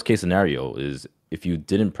 But worst case scenario is if you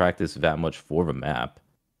didn't practice that much for the map,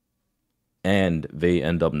 and they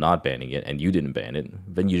end up not banning it, and you didn't ban it,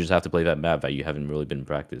 then you just have to play that map that you haven't really been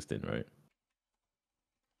practiced in, right?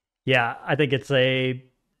 Yeah, I think it's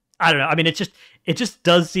I don't know. I mean, it just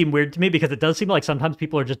does seem weird to me because it does seem like sometimes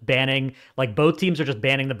people are just banning, like both teams are just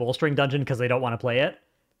banning the bolstering dungeon because they don't want to play it.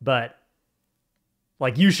 But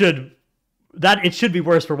like it should be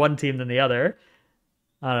worse for one team than the other.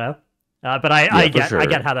 I don't know. But I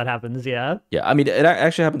get how that happens. Yeah. Yeah. I mean, it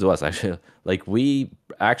actually happened to us. Actually, like we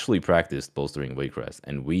actually practiced bolstering Waycrest,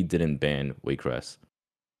 and we didn't ban Waycrest.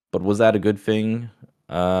 But was that a good thing?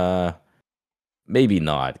 Maybe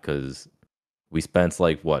not, because we spent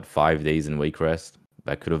like 5 days in Waycrest.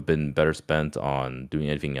 That could have been better spent on doing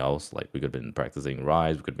anything else. Like we could have been practicing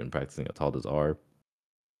Rise. We could have been practicing Ataldazar.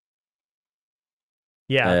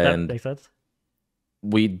 Yeah, and that makes sense.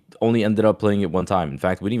 We only ended up playing it one time. In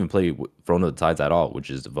fact, we didn't even play Throne of the Tides at all, which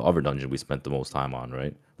is the other dungeon we spent the most time on,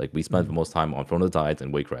 right? Like we spent the most time on Throne of the Tides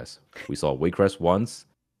and Waycrest. We saw Waycrest once,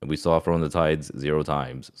 and we saw Throne of the Tides 0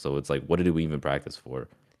 times. So it's like, what did we even practice for?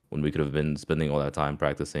 When we could have been spending all that time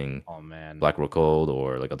practicing Black Cold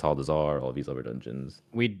or like Ataldazar, all these other dungeons.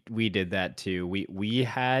 We did that too. We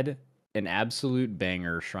had an absolute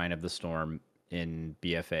banger Shrine of the Storm in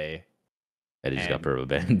BFA. And it just got purple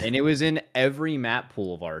banned. And it was in every map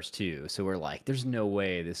pool of ours too. So we're like, there's no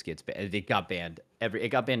way this gets banned. It got banned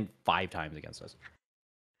 5 times against us.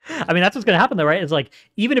 I mean, that's what's going to happen though, right? It's like,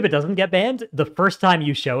 even if it doesn't get banned, the first time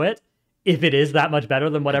you show it, if it is that much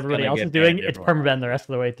better than what everybody else is doing, it's permaban the rest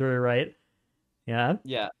of the way through, right? Yeah.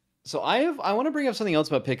 Yeah. So I want to bring up something else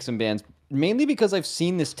about picks and bans, mainly because I've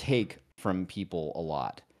seen this take from people a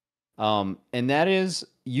lot. And that is,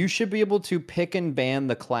 you should be able to pick and ban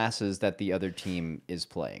the classes that the other team is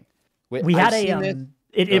playing. We had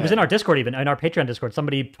it was in our Discord, even in our Patreon Discord.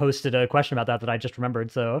 Somebody posted a question about that I just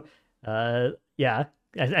remembered. So, yeah.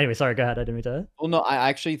 Anyway, sorry, go ahead. I didn't mean to. Well, no, I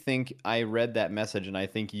actually think I read that message, and I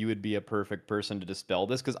think you would be a perfect person to dispel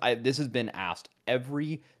this, because this has been asked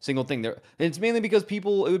every single thing there. It's mainly because it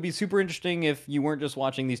would be super interesting if you weren't just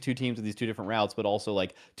watching these two teams with these two different routes, but also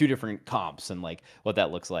like two different comps and like what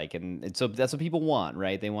that looks like. And so that's what people want,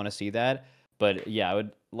 right? They want to see that. But yeah, I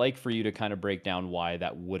would like for you to kind of break down why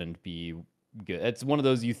that wouldn't be good. It's one of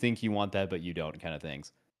those you think you want that, but you don't kind of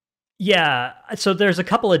things. Yeah. So there's a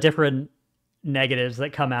couple of different negatives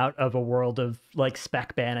that come out of a world of like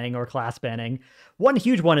spec banning or class banning. One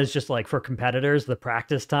huge one is just like for competitors, the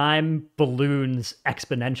practice time balloons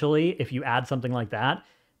exponentially if you add something like that,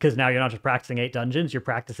 because now you're not just practicing 8 dungeons, you're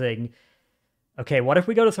practicing, okay, what if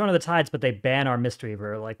we go to Throne of the Tides but they ban our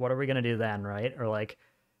Mistweaver? Like, what are we going to do then, right? Or like,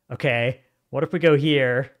 okay, what if we go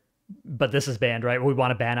here but this is banned, right? We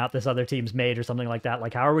want to ban out this other team's mage or something like that.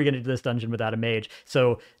 Like, how are we going to do this dungeon without a mage?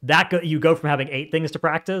 So that you go from having 8 things to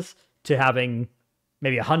practice to having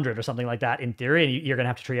maybe 100 or something like that in theory, and you're going to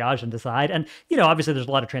have to triage and decide. And, obviously there's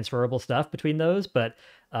a lot of transferable stuff between those, but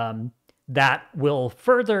that will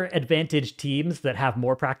further advantage teams that have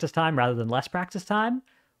more practice time rather than less practice time,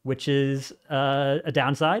 which is a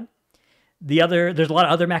downside. There's a lot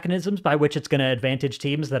of other mechanisms by which it's going to advantage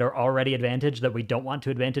teams that are already advantaged that we don't want to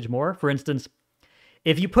advantage more. For instance,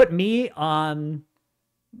 if you put me on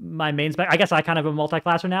my main spec, I guess I kind of am a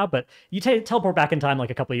multi-classer now, but you teleport back in time like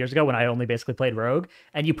a couple of years ago when I only basically played Rogue,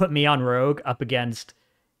 and you put me on Rogue up against,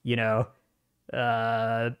 Mirez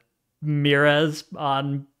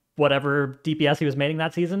on whatever DPS he was maining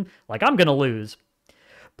that season, like I'm going to lose.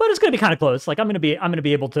 But it's going to be kind of close. Like I'm going to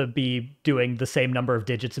be able to be doing the same number of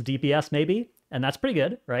digits of DPS maybe, and that's pretty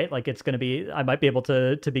good, right? Like I might be able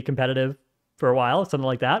to be competitive for a while, something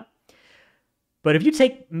like that. But if you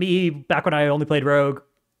take me back when I only played Rogue,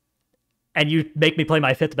 and you make me play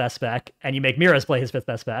my 5th best spec, and you make Mirez play his 5th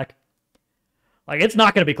best spec, like it's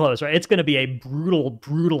not going to be close, right? It's going to be a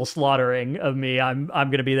brutal slaughtering of me. I'm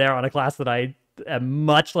going to be there on a class that I am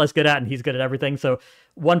much less good at, and he's good at everything. So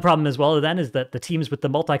one problem as well then is that the teams with the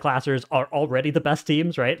multi-classers are already the best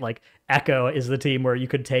teams, right? Like Echo is the team where you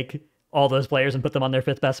could take all those players and put them on their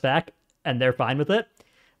 5th best spec, and they're fine with it.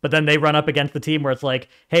 But then they run up against the team where it's like,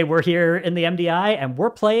 hey, we're here in the MDI, and we're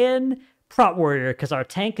playing Prot Warrior because our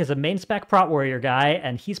tank is a main spec Prot Warrior guy,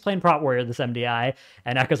 and he's playing Prot Warrior this MDI.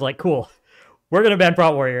 And Echo's like, cool, we're gonna ban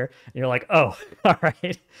Prot Warrior. And you're like, oh, all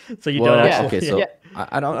right. So you don't actually. Okay, so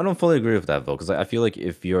I don't fully agree with that though, because I feel like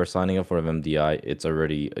if you're signing up for an MDI, it's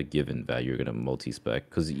already a given that you're gonna multi-spec,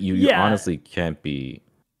 because you honestly can't be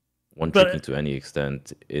one-tricking to any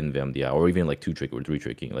extent in the MDI, or even like 2-trick or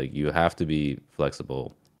 3-tricking. Like you have to be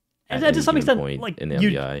flexible. And to some extent, like in the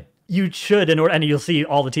MDI. You should, and you'll see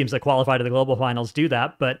all the teams that qualify to the global finals do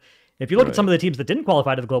that. But if you look at some of the teams that didn't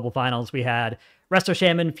qualify to the global finals, we had Resto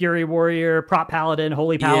Shaman, Fury Warrior, Prot Paladin,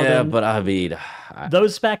 Holy Paladin. Yeah, but I mean,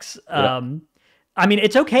 those specs. I mean,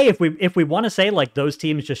 it's okay if we want to say like those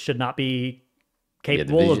teams just should not be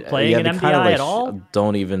capable of playing an MDI at all.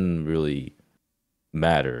 Don't even really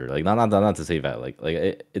matter. Like not to say that. Like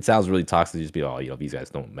it sounds really toxic to just be, oh, these guys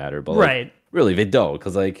don't matter. But like, really, they don't,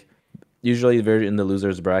 because like. Usually they're in the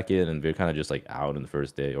losers bracket, and they're kind of just like out in the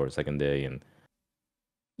first day or second day, and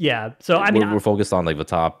so I mean we're focused on like the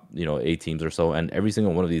top 8 teams or so, and every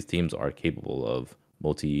single one of these teams are capable of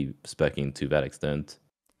multi-specking to that extent.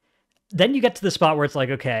 Then you get to the spot where it's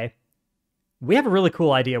like, okay, we have a really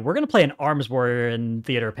cool idea. We're gonna play an Arms Warrior in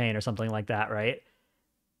Theater of Pain or something like that, right?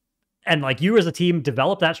 And like you as a team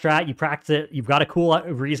develop that strat, you practice it, you've got a cool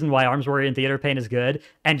reason why Arms Warrior in Theater of Pain is good,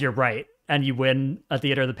 and you're right. And you win a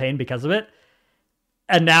Theater of the Pain because of it.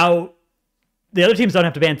 And now the other teams don't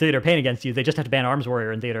have to ban Theater of Pain against you. They just have to ban Arms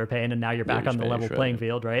Warrior in Theater of Pain, and now you're back on the level playing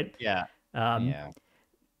field, right? Yeah.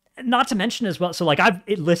 Not to mention as well, so like I've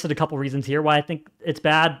listed a couple reasons here why I think it's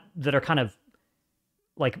bad that are kind of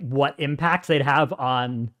like what impacts they'd have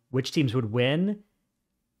on which teams would win.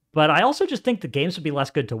 But I also just think the games would be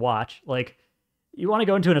less good to watch. Like you want to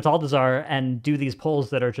go into an Ataldazar and do these pulls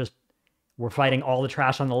that are just, we're fighting all the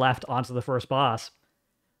trash on the left onto the first boss.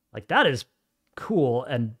 Like that is cool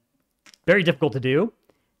and very difficult to do.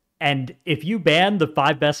 And if you ban the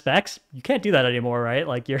 5 best specs, you can't do that anymore, right?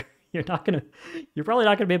 Like you're probably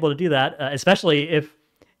not gonna be able to do that, especially if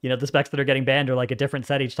the specs that are getting banned are like a different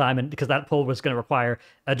set each time, and because that pull was going to require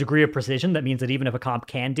a degree of precision, that means that even if a comp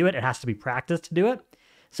can do it, it has to be practiced to do it.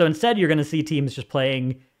 So instead, you're going to see teams just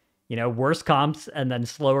playing, worse comps and then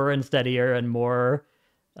slower and steadier and more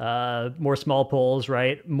small pulls,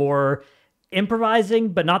 right? More improvising,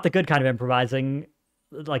 but not the good kind of improvising.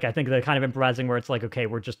 Like I think the kind of improvising where it's like, okay,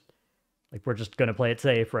 we're just going to play it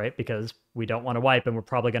safe, right? Because we don't want to wipe, and we're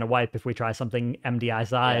probably going to wipe if we try something MDI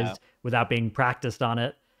sized without being practiced on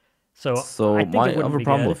it. So I think my other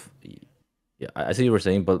problem with I see what you're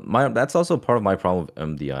saying, but that's also part of my problem with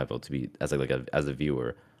MDI, though, to be as a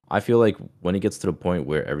viewer. I feel like when it gets to the point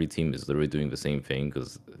where every team is literally doing the same thing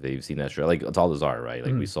because they've seen that strat, like Ataldazar, right?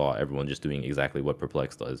 Like we saw everyone just doing exactly what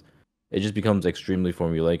Perplex does. It just becomes extremely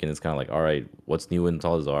formulaic, and it's kind of like, all right, what's new in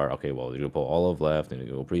Ataldazar? Okay, well, you're gonna pull all of left, and you're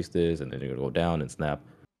gonna go Priestess, and then you're gonna go down and snap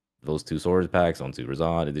those 2 sword packs onto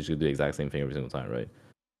Razan, and they're just gonna do the exact same thing every single time, right?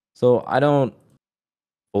 So I don't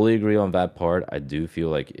fully agree on that part. I do feel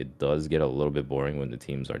like it does get a little bit boring when the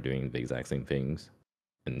teams are doing the exact same things.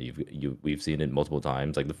 And we've seen it multiple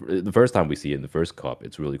times. Like the first time we see it in the first cup,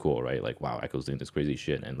 it's really cool, right? Like, wow, Echo's doing this crazy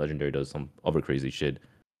shit, and Legendary does some other crazy shit.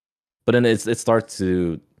 But then it starts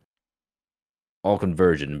to all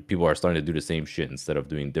converge, and people are starting to do the same shit instead of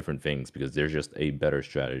doing different things because there's just a better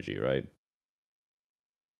strategy, right?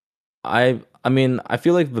 I mean, I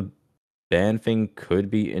feel like ban thing could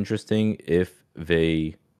be interesting if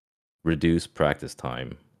they reduce practice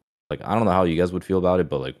time. Like, I don't know how you guys would feel about it,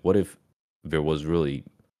 but like, what if there was really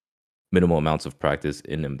minimal amounts of practice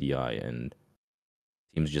in MDI and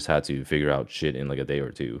teams just had to figure out shit in like a day or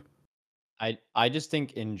two? I just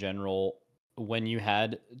think in general, when you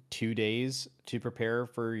had 2 days to prepare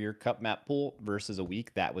for your cup map pool versus a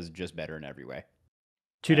week, that was just better in every way.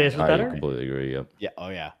 2 days was I better? completely agree. Yeah. Yeah. Oh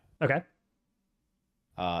yeah. Okay.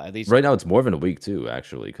 At least Right now, it's more than a week too,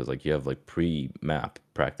 actually, because like you have like pre-map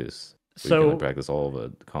practice, where you can So, like practice all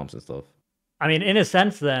the comps and stuff. I mean, in a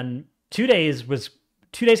sense, then 2 days was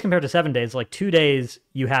 2 days compared to 7 days. Like 2 days,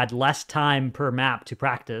 you had less time per map to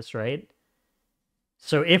practice, right?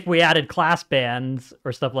 So if we added class bans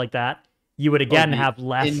or stuff like that, you would again have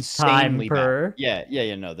less time insanely per. bad.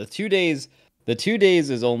 Yeah. No, the 2 days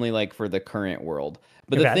is only like for the current world.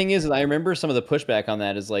 But the Okay. thing is, I remember some of the pushback on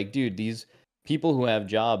that is like, dude, these people who have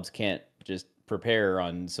jobs can't just prepare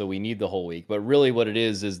on, so we need the whole week. But really what it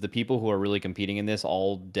is the people who are really competing in this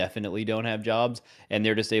all definitely don't have jobs, and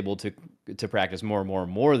they're just able to practice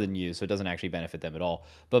more than you, so it doesn't actually benefit them at all.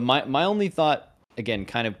 But my only thought, again,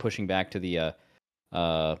 kind of pushing back to the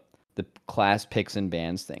class picks and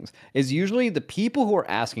bans things, is usually the people who are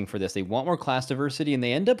asking for this, they want more class diversity, and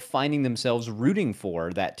they end up finding themselves rooting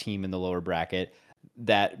for that team in the lower bracket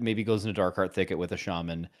that maybe goes into Dark Heart Thicket with a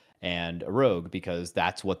shaman and a rogue, because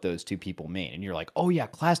that's what those two people mean. And you're like, oh yeah,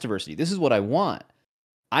 class diversity, this is what I want.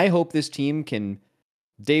 I hope this team can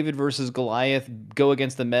David versus Goliath, go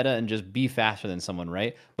against the meta and just be faster than someone,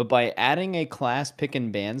 right? But by adding a class pick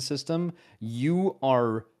and ban system, you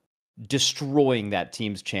are destroying that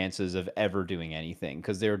team's chances of ever doing anything,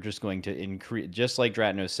 because they're just going to increase. Just like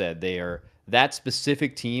Dratnos said, that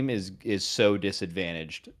specific team is so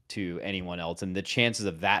disadvantaged to anyone else, and the chances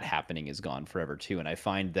of that happening is gone forever too. And I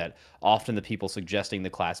find that often the people suggesting the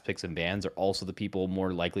class picks and bans are also the people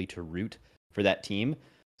more likely to root for that team.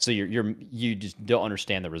 So you just don't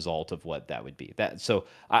understand the result of what that would be. So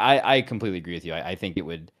I completely agree with you. I think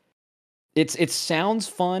it sounds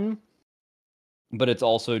fun, but it's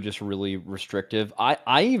also just really restrictive.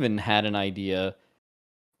 I even had an idea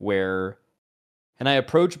where, and I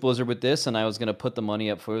approached Blizzard with this, and I was going to put the money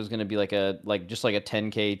up for, it was going to be just like a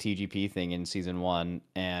 10K TGP thing in season 1,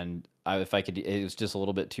 and if I could, it was just a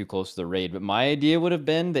little bit too close to the raid. But my idea would have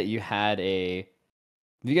been that you had have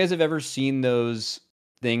you guys have ever seen those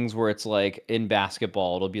things where it's like in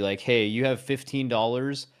basketball, it'll be like, hey, you have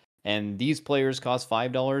 $15 and these players cost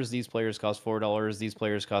 $5, these players cost $4, these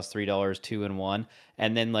players cost $3, 2 and 1,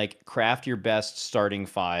 and then like craft your best starting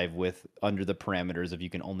 5 with under the parameters of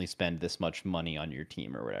you can only spend this much money on your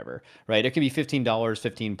team or whatever, right? It could be $15,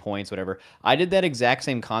 15 points, whatever. I did that exact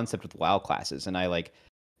same concept with WoW classes, and I like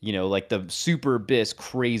the super bis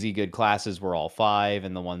crazy good classes were all 5,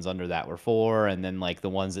 and the ones under that were 4, and then like the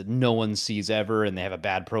ones that no one sees ever and they have a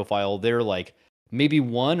bad profile, they're like maybe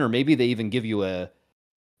 1, or maybe they even give you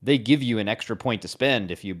an extra point to spend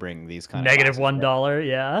if you bring these kind of Negative classes, $1, right?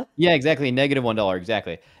 yeah. Yeah, exactly. Negative $1,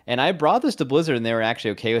 exactly. And I brought this to Blizzard, and they were actually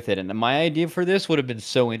okay with it. And my idea for this would have been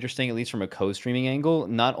so interesting, at least from a co-streaming angle.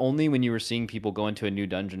 Not only when you were seeing people go into a new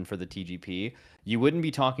dungeon for the TGP, you wouldn't be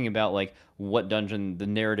talking about like what dungeon, the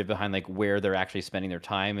narrative behind like where they're actually spending their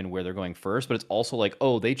time and where they're going first, but it's also like,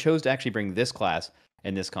 oh, they chose to actually bring this class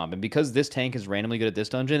and this comp, and because this tank is randomly good at this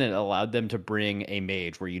dungeon, it allowed them to bring a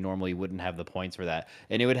mage where you normally wouldn't have the points for that,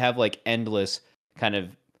 and it would have like endless kind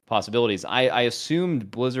of possibilities. I assumed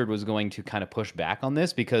Blizzard was going to kind of push back on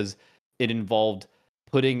this because it involved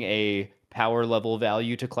putting a power level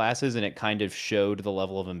value to classes, and it kind of showed the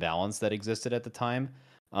level of imbalance that existed at the time.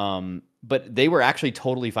 But they were actually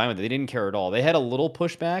totally fine with it. They didn't care at all. They had a little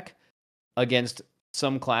pushback against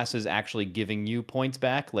some classes actually giving you points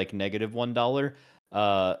back, like negative $1.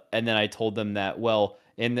 And then I told them that, well,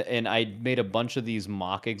 and I made a bunch of these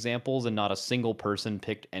mock examples, and not a single person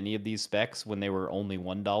picked any of these specs when they were only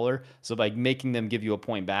 $1. So by making them give you a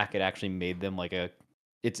point back, it actually made them like it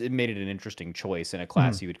made it an interesting choice in a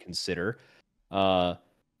class you would consider. But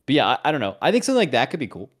yeah, I don't know. I think something like that could be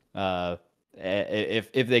cool.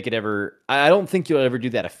 If they could ever, I don't think you'll ever do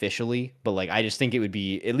that officially, but like I just think it would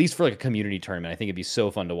be, at least for like a community tournament, I think it'd be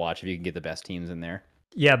so fun to watch if you can get the best teams in there.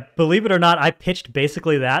 Yeah, believe it or not, I pitched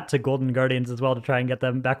basically that to Golden Guardians as well to try and get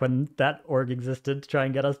them back when that org existed, to try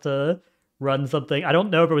and get us to run something. I don't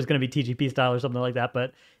know if it was going to be TGP style or something like that,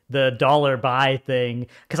 but the dollar buy thing,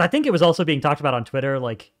 because I think it was also being talked about on Twitter,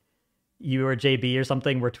 like you or JB or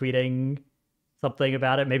something were tweeting something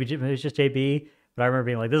about it. Maybe it was just JB, but I remember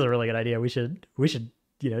being like, this is a really good idea. We should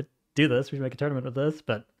do this. We should make a tournament with this,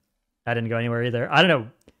 but that didn't go anywhere either. I don't know.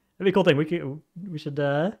 It'd be a cool thing. We should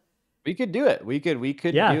We could do it. We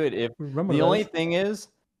could Yeah, do it. If remember the only those. thing is,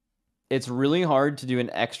 it's really hard to do an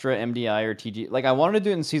extra MDI or TG. Like I wanted to do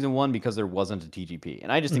it in season 1 because there wasn't a TGP,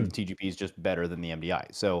 and I just think the TGP is just better than the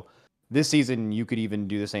MDI. So this season you could even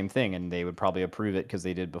do the same thing, and they would probably approve it because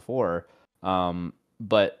they did before.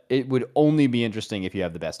 But it would only be interesting if you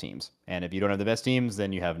have the best teams, and if you don't have the best teams,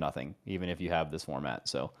 then you have nothing, even if you have this format.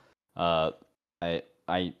 So,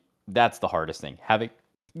 I that's the hardest thing, having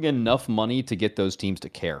enough money to get those teams to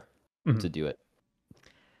care to do it.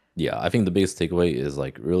 Yeah, I think the biggest takeaway is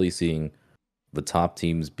like really seeing the top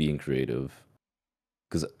teams being creative,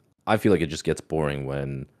 because I feel like it just gets boring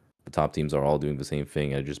when the top teams are all doing the same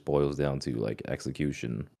thing and it just boils down to like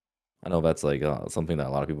execution. I know that's like something that a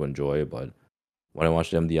lot of people enjoy, but when I watch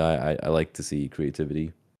the MDI, I like to see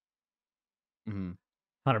creativity.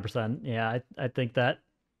 100%. Yeah, I think that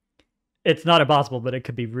it's not impossible, but it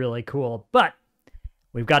could be really cool. But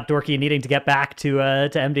we've got Dorki needing to get back to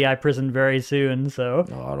MDI prison very soon, so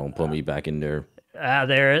No, don't put me back in there.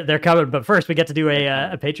 they're coming. But first, we get to do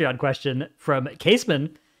a Patreon question from Caseman.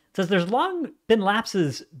 It says there's been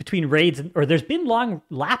lapses between raids, or there's been long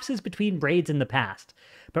lapses between raids in the past,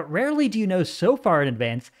 but rarely do you know so far in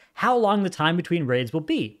advance how long the time between raids will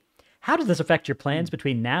be. How does this affect your plans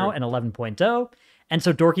between now and 11.0? And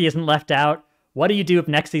so Dorki isn't left out. What do you do if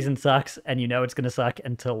next season sucks and you know it's going to suck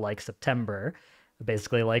until like September?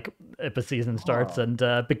 Basically, like if a season starts and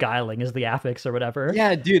beguiling is the affix or whatever.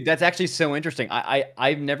 Yeah, dude, that's actually so interesting.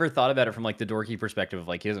 I've never thought about it from like the Dorky perspective of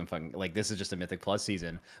like he doesn't fucking like this is just a Mythic Plus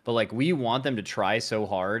season, but like we want them to try so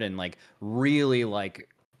hard and like really like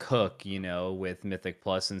cook, you know, with Mythic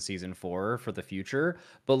Plus in season 4 for the future.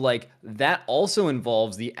 But like that also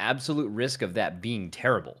involves the absolute risk of that being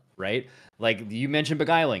terrible, right? Like you mentioned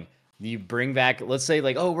beguiling. You bring back, let's say,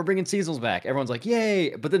 like, oh, we're bringing seasonals back. Everyone's like,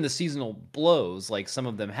 yay! But then the seasonal blows, like some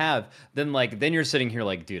of them have. Then you're sitting here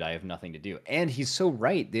like, dude, I have nothing to do. And he's so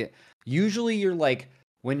right. Usually, you're like,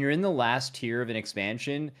 when you're in the last tier of an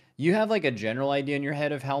expansion, you have like a general idea in your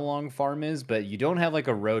head of how long farm is, but you don't have like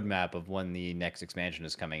a roadmap of when the next expansion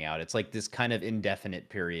is coming out. It's like this kind of indefinite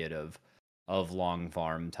period of long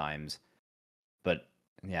farm times. But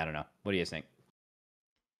yeah, I don't know. What do you guys think?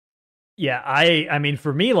 Yeah, I mean,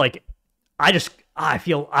 for me, like, I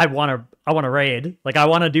feel I want to raid. Like, I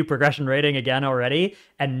want to do progression raiding again already,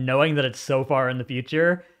 and knowing that it's so far in the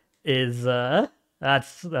future is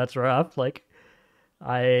that's rough. Like,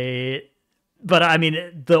 but I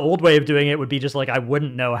mean, the old way of doing it would be just like I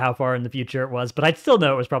wouldn't know how far in the future it was, but I'd still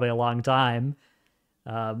know it was probably a long time.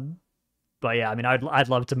 But yeah, I mean, I'd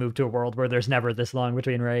love to move to a world where there's never this long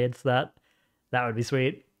between raids. That would be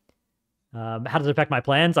sweet. How does it affect my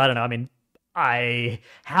plans? I don't know. I mean, I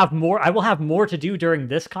will have more to do during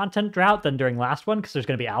this content drought than during last one because there's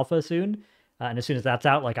going to be alpha soon, and as soon as that's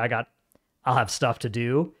out, like I'll have stuff to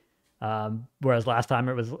do. Whereas last time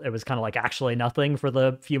it was kind of like actually nothing for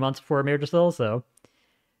the few months before Mirdasil, so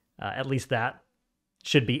at least that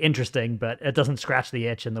should be interesting, but it doesn't scratch the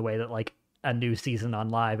itch in the way that like a new season on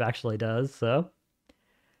live actually does. So,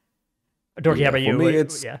 Dorki, how about you? For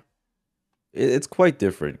me, it's quite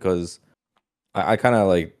different because I kind of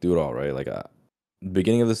like do it all, right? Like,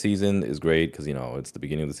 beginning of the season is great because, you know, it's the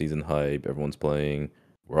beginning of the season hype. Everyone's playing.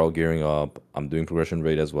 We're all gearing up. I'm doing progression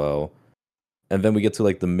raid as well. And then we get to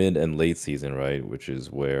like the mid and late season, right? Which is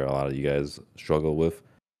where a lot of you guys struggle with.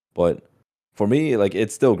 But for me, like,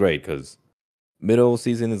 it's still great because middle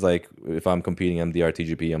season is like if I'm competing MDR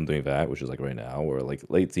TGP, I'm doing that, which is like right now. Or like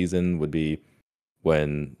late season would be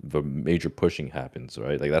when the major pushing happens,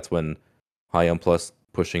 right? Like that's when high M plus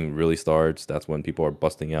pushing really starts. That's when people are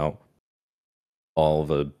busting out all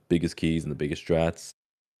the biggest keys and the biggest strats.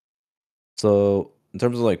 So in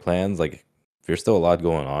terms of like plans, like there's still a lot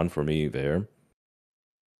going on for me there.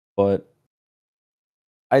 But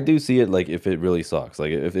I do see it like if it really sucks.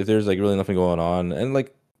 Like if there's like really nothing going on, and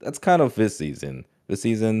like that's kind of this season. This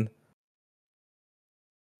season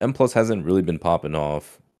M plus hasn't really been popping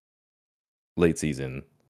off late season.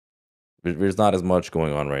 There's not as much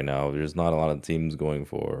going on right now. There's not a lot of teams going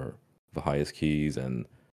for the highest keys, and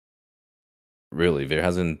really, there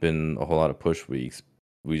hasn't been a whole lot of push weeks.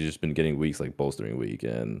 We've just been getting weeks like bolstering week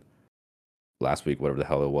and last week, whatever the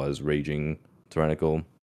hell it was, raging tyrannical.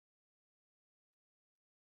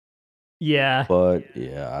 Yeah. But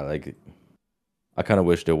yeah, I kind of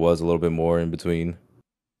wish there was a little bit more in between.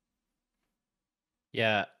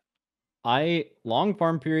 Yeah, long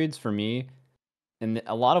farm periods for me, and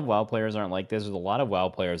a lot of WoW players aren't like this. There's a lot of WoW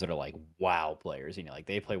players that are like WoW players, you know, like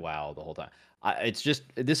they play WoW the whole time. It's just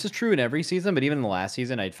this is true in every season, but even in the last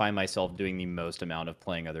season, I'd find myself doing the most amount of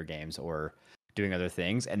playing other games or doing other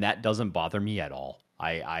things, and that doesn't bother me at all.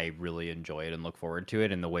 I really enjoy it and look forward to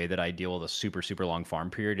it. And the way that I deal with a super, super long farm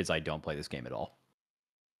period is I don't play this game at all.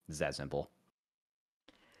 It's that simple.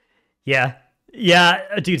 Yeah.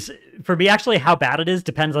 Yeah, dude, for me, actually, how bad it is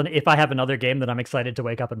depends on if I have another game that I'm excited to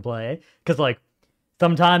wake up and play. Because, like,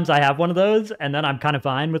 sometimes I have one of those, and then I'm kind of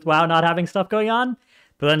fine with WoW not having stuff going on.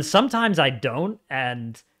 But then sometimes I don't,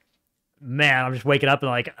 and man, I'm just waking up and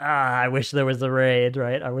like, I wish there was a raid,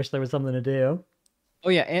 right? I wish there was something to do. Oh,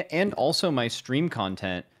 yeah, and also my stream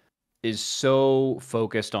content is so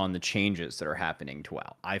focused on the changes that are happening to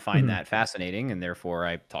WoW. I find that fascinating, and therefore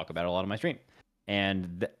I talk about it a lot on my stream.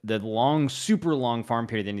 And the long, super long farm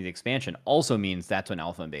period at the end of the expansion also means that's when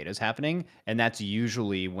alpha and beta is happening. And that's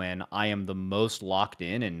usually when I am the most locked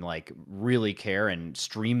in and like really care and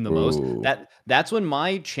stream the most. That's when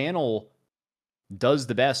my channel does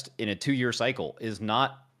the best in a 2-year cycle. Is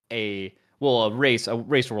not a race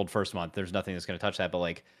world first month. There's nothing that's going to touch that.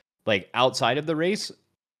 But like outside of the race,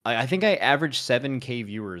 I think I averaged 7K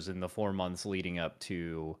viewers in the 4 months leading up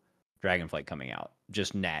to Dragonflight coming out.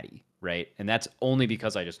 Just natty. Right. And that's only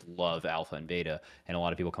because I just love alpha and beta. And a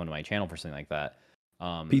lot of people come to my channel for something like that.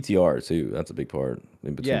 PTR too. That's a big part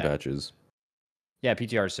in between patches. Yeah.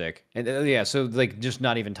 PTR is sick. And yeah. So like just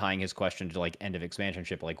not even tying his question to like end of expansion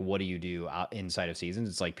ship. Like what do you do inside of seasons?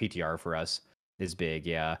 It's like PTR for us is big.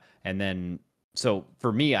 Yeah. And then, so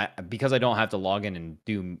for me, because I don't have to log in and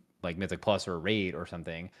do like Mythic Plus or Raid or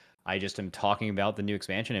something, I just am talking about the new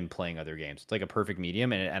expansion and playing other games. It's like a perfect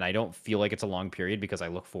medium, and I don't feel like it's a long period because I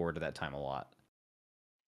look forward to that time a lot.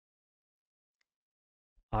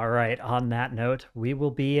 All right. On that note,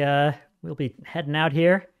 we'll be heading out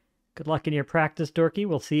here. Good luck in your practice, Dorki.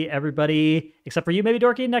 We'll see everybody except for you, maybe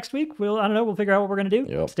Dorki, next week. I don't know. We'll figure out what we're gonna do.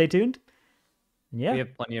 Yep. Stay tuned. Yeah, we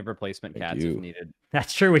have plenty of replacement cats if needed.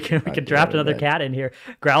 That's true. We can draft another cat in here.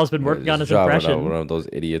 Growl's been working on his impression. One of those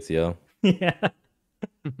idiots, yeah. Yeah.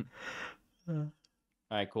 All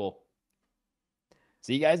right, cool.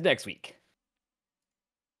 See you guys next week.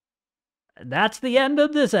 That's the end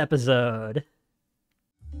of this episode.